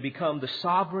 they become the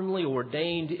sovereignly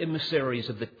ordained emissaries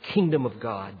of the kingdom of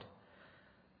God.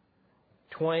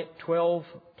 12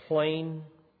 plain,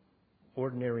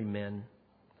 ordinary men.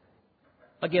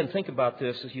 Again, think about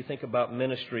this as you think about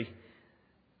ministry.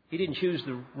 He didn't choose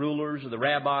the rulers or the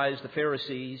rabbis, the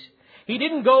Pharisees. He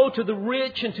didn't go to the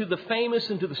rich and to the famous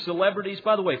and to the celebrities.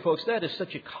 By the way, folks, that is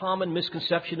such a common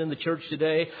misconception in the church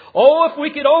today. Oh, if we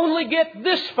could only get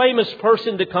this famous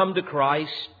person to come to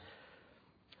Christ.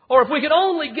 Or if we could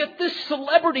only get this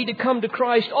celebrity to come to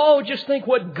Christ. Oh, just think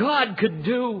what God could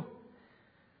do.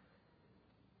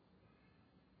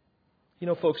 You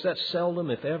know, folks, that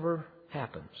seldom, if ever,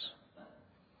 happens.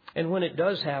 And when it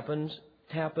does happen,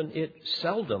 it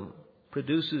seldom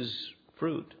produces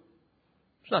fruit.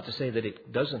 It's not to say that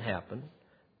it doesn't happen,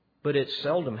 but it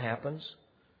seldom happens.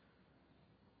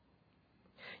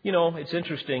 You know, it's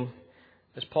interesting.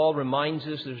 As Paul reminds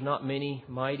us, there's not many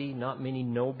mighty, not many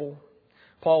noble.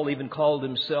 Paul even called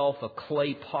himself a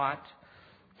clay pot.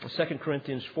 In 2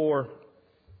 Corinthians 4,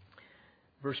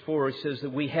 verse 4, it says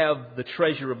that we have the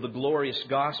treasure of the glorious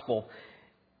gospel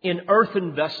in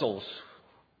earthen vessels,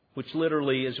 which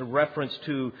literally is a reference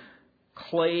to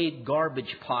clay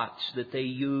garbage pots that they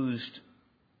used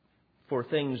for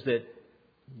things that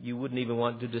you wouldn't even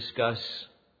want to discuss.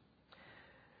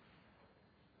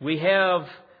 We have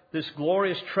this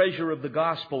glorious treasure of the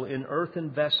gospel in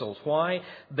earthen vessels. Why?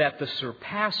 That the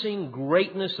surpassing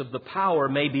greatness of the power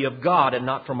may be of God and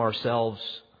not from ourselves.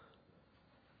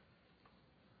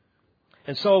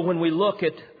 And so when we look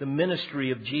at the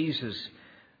ministry of Jesus,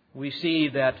 we see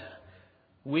that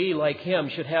we, like Him,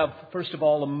 should have, first of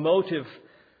all, a motive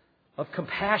of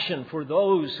compassion for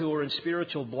those who are in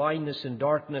spiritual blindness and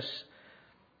darkness.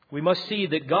 We must see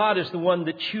that God is the one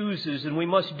that chooses, and we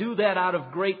must do that out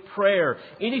of great prayer.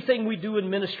 Anything we do in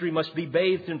ministry must be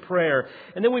bathed in prayer.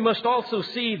 And then we must also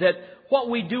see that what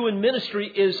we do in ministry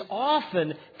is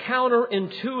often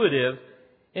counterintuitive.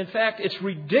 In fact, it's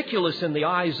ridiculous in the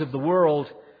eyes of the world.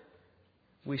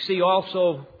 We see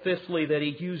also, fifthly, that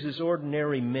He uses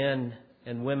ordinary men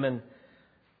and women.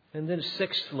 And then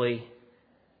sixthly,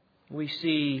 we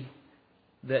see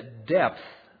that depth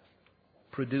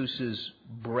produces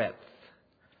breadth.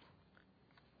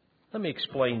 Let me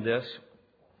explain this.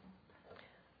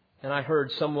 And I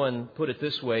heard someone put it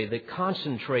this way, that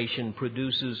concentration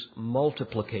produces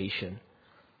multiplication.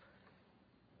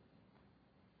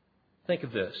 Think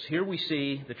of this. Here we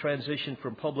see the transition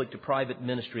from public to private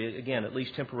ministry, again, at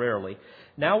least temporarily.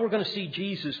 Now we're going to see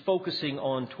Jesus focusing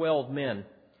on 12 men,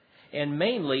 and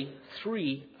mainly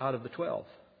 3 out of the 12.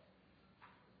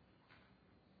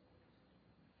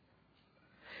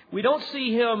 We don't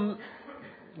see Him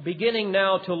beginning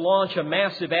now to launch a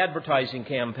massive advertising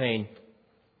campaign.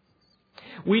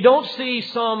 We don't see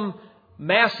some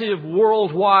massive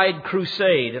worldwide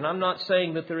crusade, and I'm not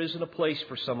saying that there isn't a place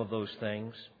for some of those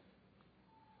things.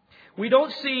 We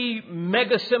don't see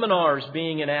mega seminars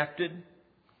being enacted,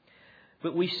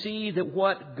 but we see that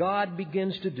what God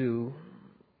begins to do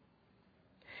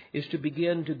is to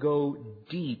begin to go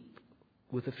deep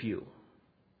with a few.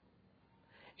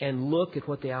 And look at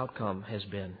what the outcome has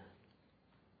been.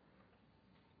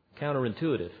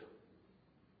 Counterintuitive.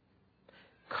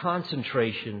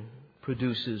 Concentration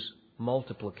produces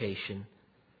multiplication,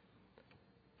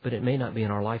 but it may not be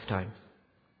in our lifetime.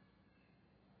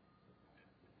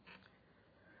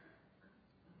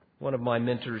 One of my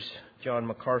mentors, John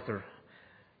MacArthur,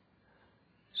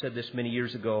 said this many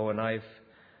years ago, and I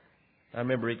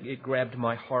remember it grabbed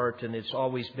my heart, and it's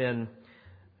always been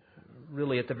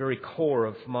really at the very core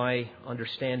of my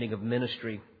understanding of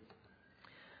ministry.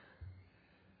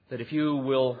 That if you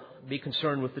will be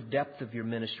concerned with the depth of your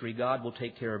ministry, God will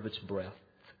take care of its breadth.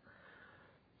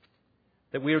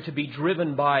 That we are to be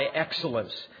driven by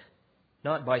excellence,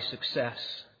 not by success.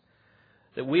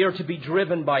 That we are to be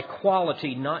driven by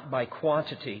quality, not by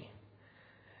quantity.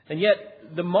 And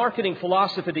yet, the marketing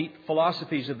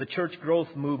philosophies of the church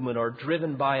growth movement are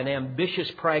driven by an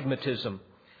ambitious pragmatism,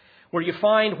 where you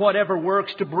find whatever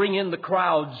works to bring in the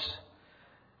crowds.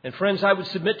 And friends, I would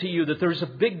submit to you that there's a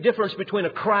big difference between a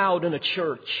crowd and a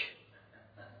church.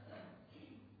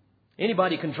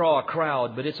 Anybody can draw a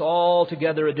crowd, but it's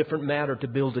altogether a different matter to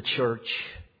build a church.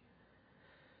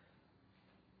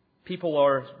 People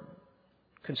are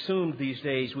consumed these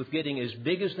days with getting as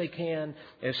big as they can,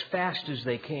 as fast as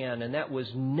they can, and that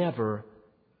was never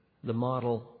the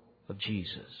model of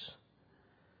Jesus.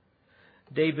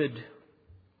 David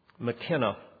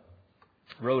McKenna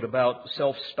wrote about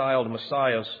self-styled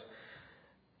messiahs.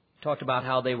 Talked about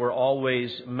how they were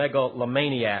always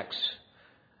megalomaniacs.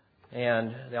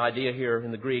 And the idea here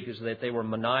in the Greek is that they were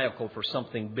maniacal for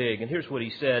something big. And here's what he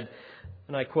said,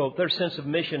 and I quote, "Their sense of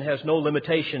mission has no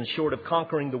limitations short of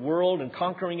conquering the world and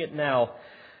conquering it now.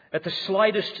 At the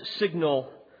slightest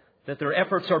signal that their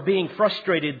efforts are being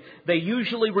frustrated, they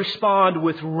usually respond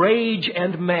with rage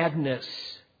and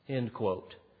madness." End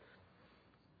quote.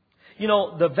 You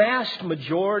know, the vast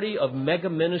majority of mega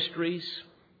ministries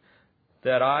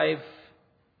that I've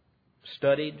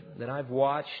studied, that I've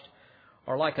watched,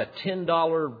 are like a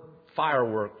 $10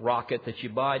 firework rocket that you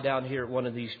buy down here at one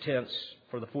of these tents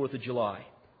for the 4th of July.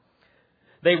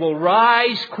 They will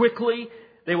rise quickly.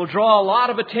 They will draw a lot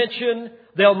of attention.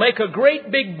 They'll make a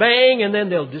great big bang, and then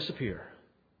they'll disappear.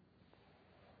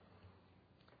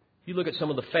 You look at some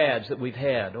of the fads that we've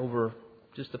had over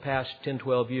just the past 10,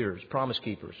 12 years. Promise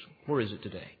Keepers. Where is it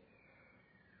today?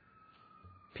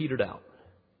 Petered out.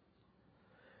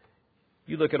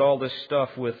 You look at all this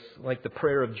stuff with like the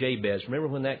prayer of Jabez. Remember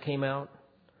when that came out?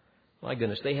 My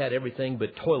goodness, they had everything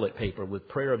but toilet paper with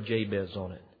prayer of Jabez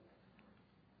on it.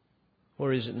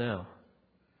 Where is it now?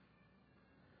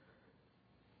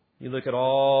 You look at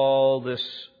all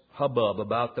this hubbub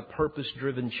about the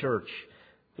purpose-driven church,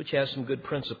 which has some good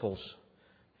principles,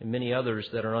 and many others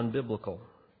that are unbiblical.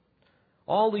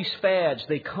 All these fads,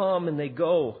 they come and they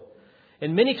go.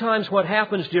 And many times what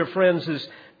happens, dear friends, is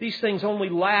these things only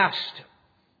last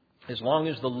as long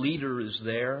as the leader is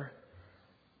there.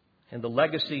 And the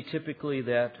legacy typically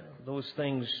that those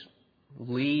things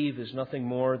leave is nothing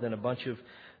more than a bunch of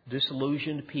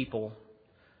disillusioned people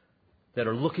that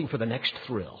are looking for the next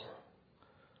thrill,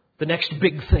 the next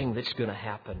big thing that's going to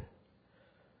happen,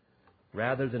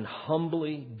 rather than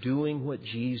humbly doing what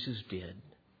Jesus did,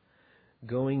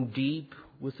 going deep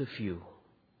with a few.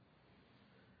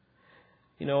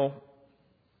 You know,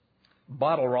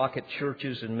 bottle rocket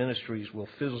churches and ministries will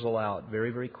fizzle out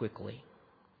very, very quickly.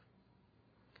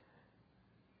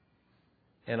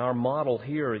 And our model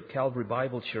here at Calvary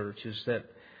Bible Church is that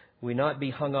we not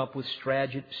be hung up with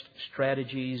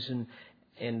strategies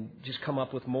and just come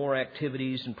up with more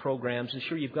activities and programs. And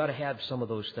sure, you've got to have some of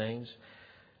those things.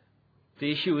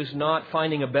 The issue is not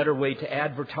finding a better way to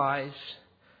advertise.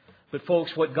 But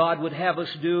folks, what God would have us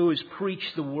do is preach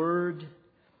the Word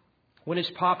when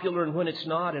it's popular and when it's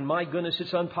not. And my goodness,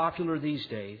 it's unpopular these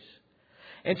days.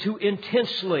 And to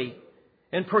intensely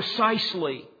and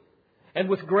precisely and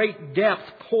with great depth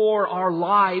pour our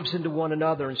lives into one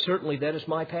another. And certainly that is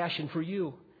my passion for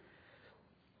you.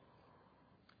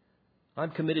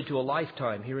 I'm committed to a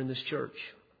lifetime here in this church.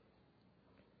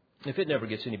 If it never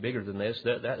gets any bigger than this,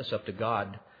 that is up to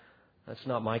God. That's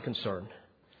not my concern.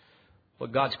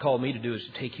 What God's called me to do is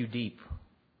to take you deep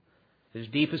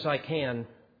as I can.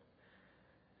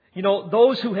 You know,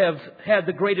 those who have had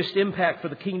the greatest impact for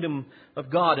the kingdom of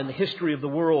God in the history of the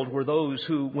world were those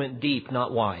who went deep,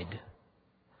 not wide.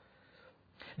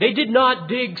 They did not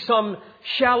dig some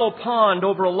shallow pond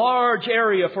over a large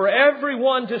area for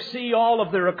everyone to see all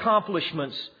of their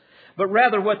accomplishments, but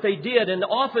rather what they did, and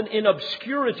often in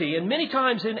obscurity and many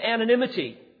times in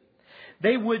anonymity,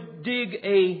 they would dig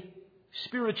a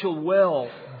spiritual well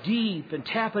deep and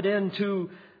tap it into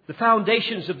the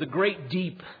foundations of the great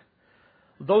deep,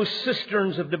 those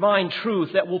cisterns of divine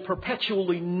truth that will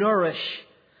perpetually nourish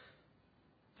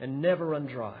and never run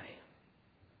dry.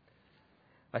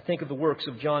 I think of the works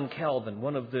of John Calvin,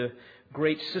 one of the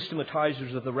great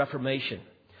systematizers of the Reformation,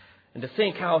 and to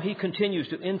think how he continues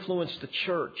to influence the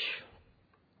church.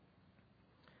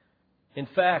 In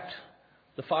fact,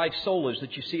 the 5 solas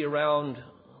that you see around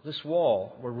this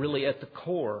wall were really at the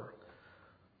core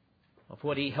of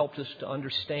what he helped us to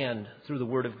understand through the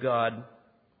Word of God.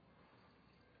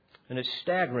 And it's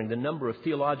staggering the number of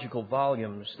theological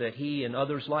volumes that he and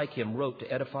others like him wrote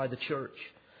to edify the church.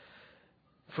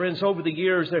 Friends, over the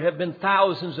years there have been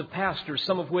thousands of pastors,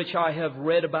 some of which I have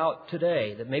read about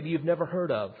today that maybe you've never heard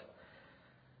of,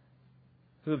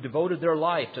 who have devoted their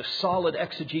life to solid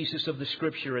exegesis of the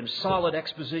Scripture and solid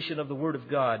exposition of the Word of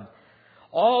God,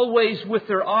 always with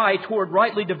their eye toward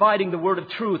rightly dividing the Word of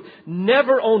truth,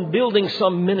 never on building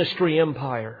some ministry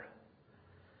empire.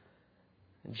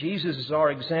 And Jesus is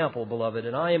our example, beloved,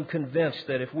 and I am convinced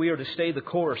that if we are to stay the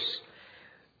course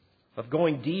of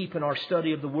going deep in our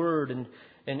study of the Word and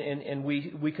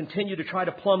we continue to try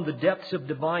to plumb the depths of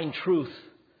divine truth,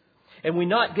 and we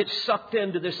not get sucked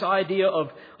into this idea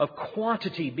of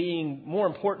quantity being more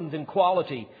important than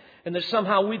quality, and that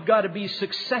somehow we've got to be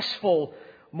successful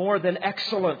more than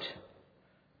excellent,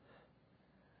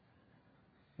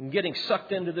 and getting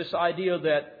sucked into this idea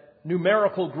that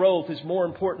numerical growth is more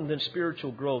important than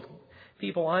spiritual growth.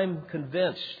 People, I'm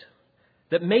convinced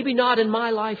that maybe not in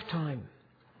my lifetime,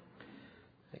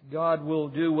 that God will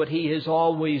do what He has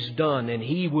always done, and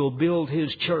He will build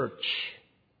His church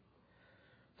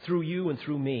through you and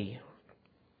through me.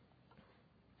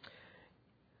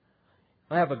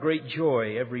 I have a great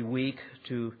joy every week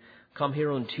to come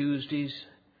here on Tuesdays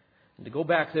and to go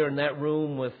back there in that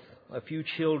room with a few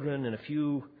children and a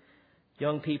few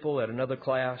young people at another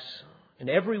class. And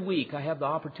every week I have the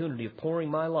opportunity of pouring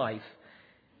my life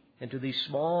into these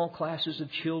small classes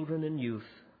of children and youth.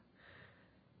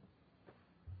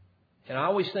 And I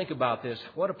always think about this,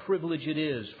 what a privilege it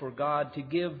is for God to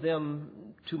give them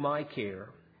to my care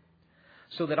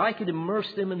so that I can immerse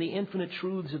them in the infinite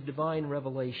truths of divine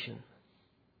revelation.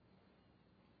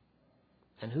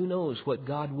 And who knows what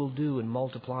God will do in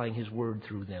multiplying His Word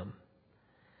through them.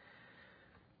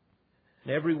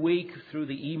 And every week through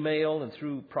the email and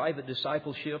through private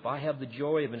discipleship, I have the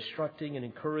joy of instructing and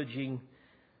encouraging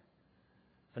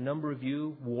a number of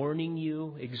you, warning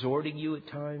you, exhorting you at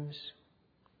times.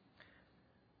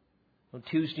 On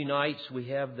Tuesday nights, we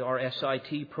have our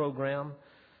SIT program.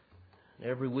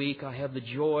 Every week, I have the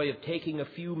joy of taking a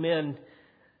few men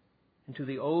into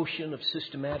the ocean of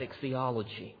systematic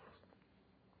theology.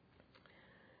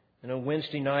 And on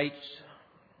Wednesday nights,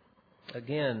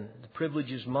 again, the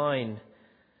privilege is mine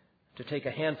to take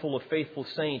a handful of faithful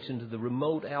saints into the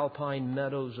remote alpine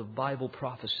meadows of Bible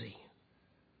prophecy.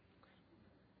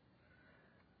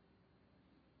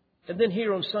 And then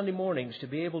here on Sunday mornings to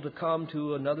be able to come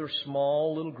to another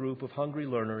small little group of hungry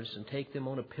learners and take them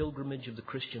on a pilgrimage of the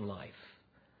Christian life.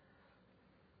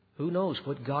 Who knows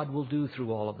what God will do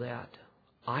through all of that?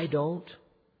 I don't.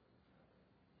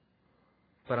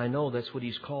 But I know that's what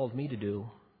He's called me to do.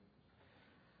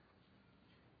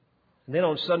 And then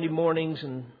on Sunday mornings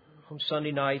and on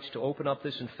Sunday nights to open up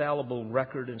this infallible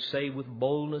record and say with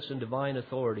boldness and divine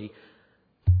authority,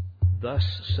 Thus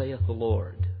saith the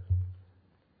Lord.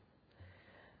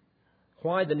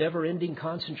 Why the never-ending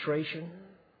concentration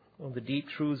on the deep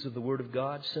truths of the Word of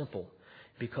God? Simple.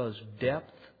 Because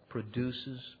depth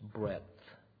produces breadth.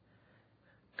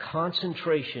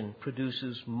 Concentration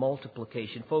produces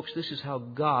multiplication. Folks, this is how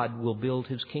God will build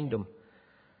His kingdom.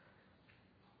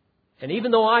 And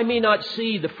even though I may not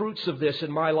see the fruits of this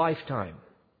in my lifetime,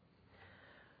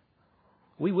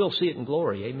 we will see it in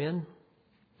glory. Amen?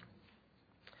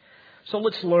 So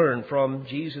let's learn from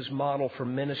Jesus' model for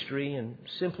ministry and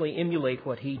simply emulate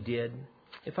what He did.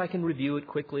 If I can review it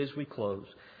quickly as we close.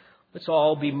 Let's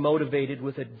all be motivated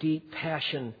with a deep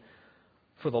passion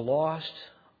for the lost,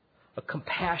 a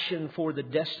compassion for the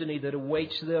destiny that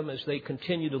awaits them as they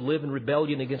continue to live in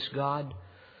rebellion against God.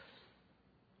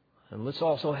 And let's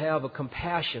also have a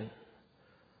compassion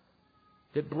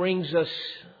that brings us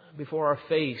before our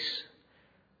face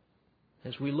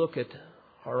as we look at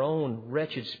our own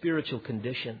wretched spiritual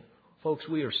condition. Folks,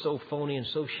 we are so phony and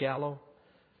so shallow.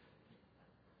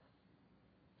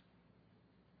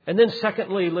 And then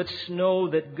secondly, let's know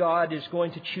that God is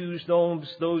going to choose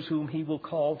those whom He will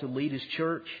call to lead His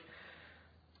church.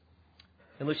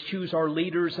 And let's choose our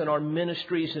leaders and our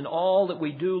ministries in all that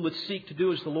we do. Let's seek to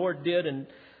do as the Lord did and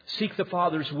seek the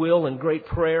Father's will in great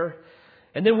prayer.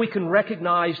 And then we can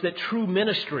recognize that true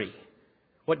ministry,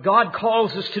 what God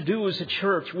calls us to do as a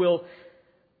church, will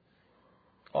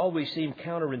always seem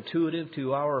counterintuitive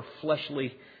to our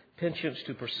fleshly penchants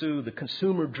to pursue the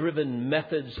consumer-driven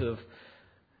methods of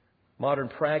modern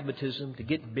pragmatism to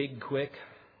get big quick.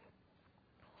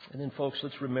 And then, folks,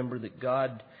 let's remember that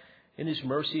God, in His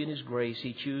mercy and His grace,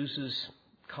 He chooses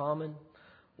common,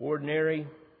 ordinary,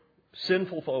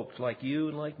 sinful folks like you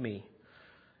and like me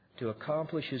to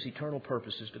accomplish His eternal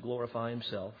purposes to glorify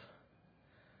Himself.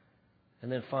 And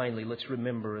then finally, let's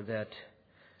remember that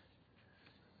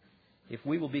if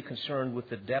we will be concerned with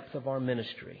the depth of our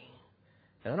ministry,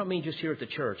 and I don't mean just here at the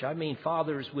church, I mean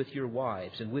fathers with your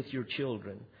wives and with your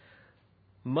children,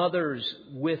 mothers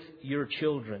with your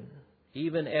children,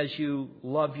 even as you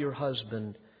love your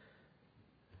husband,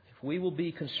 if we will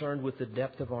be concerned with the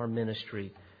depth of our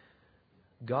ministry,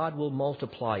 God will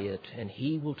multiply it and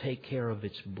He will take care of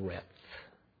its breadth.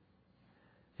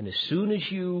 And as soon as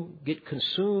you get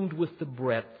consumed with the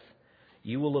breadth,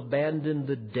 you will abandon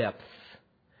the depth.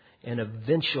 And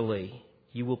eventually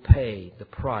you will pay the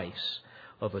price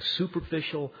of a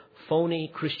superficial,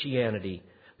 phony Christianity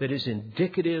that is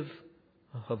indicative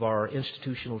of our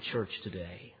institutional church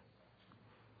today.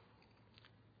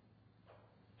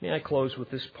 May I close with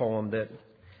this poem that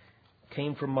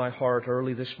came from my heart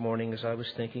early this morning as I was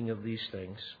thinking of these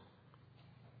things.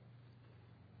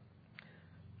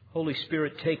 Holy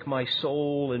Spirit, take my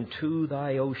soul into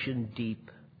Thy ocean deep.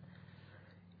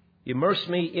 Immerse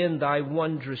me in Thy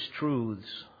wondrous truths,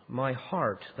 my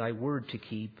heart Thy word to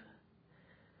keep.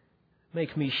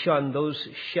 Make me shun those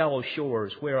shallow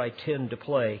shores where I tend to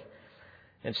play,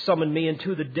 and summon me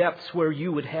into the depths where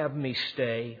You would have me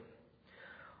stay.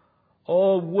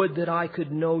 Oh, would that I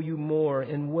could know You more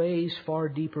in ways far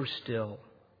deeper still.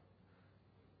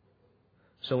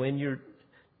 So in Your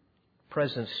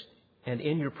presence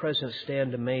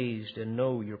stand amazed and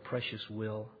know Your precious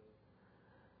will.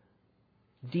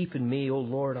 Deepen me, O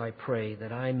Lord, I pray,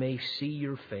 that I may see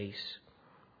Your face,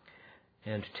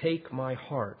 and take my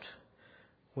heart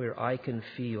where I can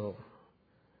feel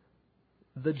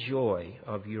the joy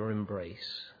of Your embrace.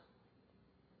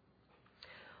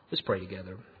 Let's pray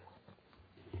together.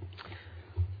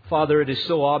 Father, it is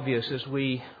so obvious as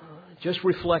we just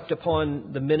reflect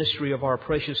upon the ministry of our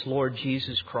precious Lord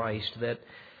Jesus Christ that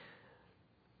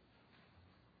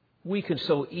we can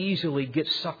so easily get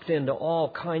sucked into all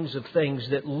kinds of things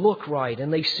that look right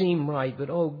and they seem right,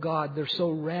 but oh God, they're so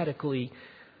radically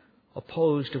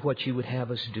opposed to what You would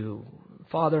have us do.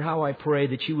 Father, how I pray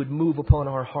that You would move upon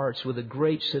our hearts with a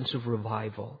great sense of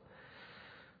revival.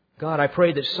 God, I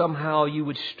pray that somehow You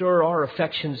would stir our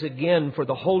affections again for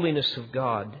the holiness of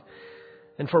God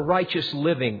and for righteous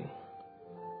living.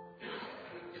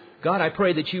 God, I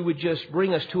pray that You would just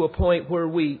bring us to a point where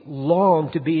we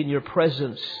long to be in Your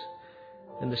presence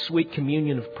in the sweet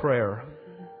communion of prayer.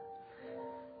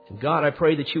 And God, I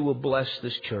pray that You will bless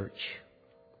this church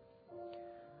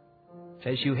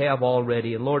as You have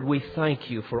already. And Lord, we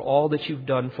thank You for all that You've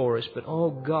done for us. But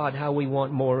oh God, how we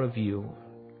want more of You.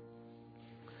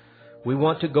 We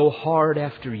want to go hard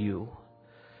after You.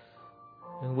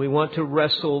 And we want to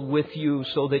wrestle with You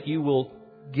so that You will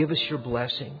give us Your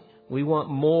blessing. We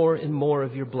want more and more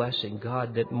of Your blessing,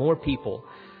 God, that more people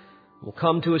will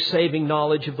come to a saving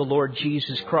knowledge of the Lord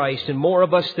Jesus Christ, and more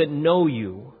of us that know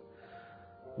You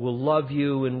will love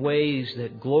you in ways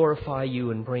that glorify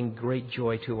you and bring great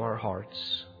joy to our hearts.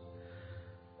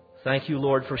 Thank you,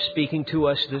 Lord, for speaking to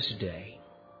us this day.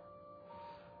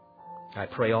 I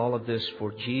pray all of this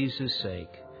for Jesus'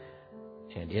 sake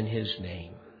and in His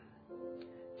name.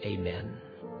 Amen.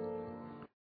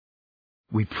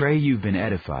 We pray you've been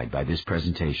edified by this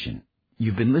presentation.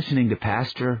 You've been listening to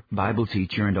Pastor, Bible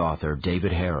teacher, and author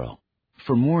David Harrell.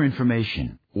 For more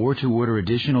information or to order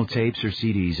additional tapes or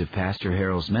CDs of Pastor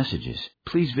Harrell's messages,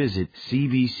 please visit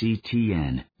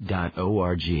cbctn.org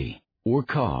or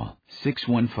call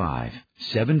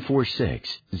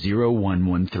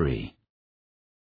 615-746-0113.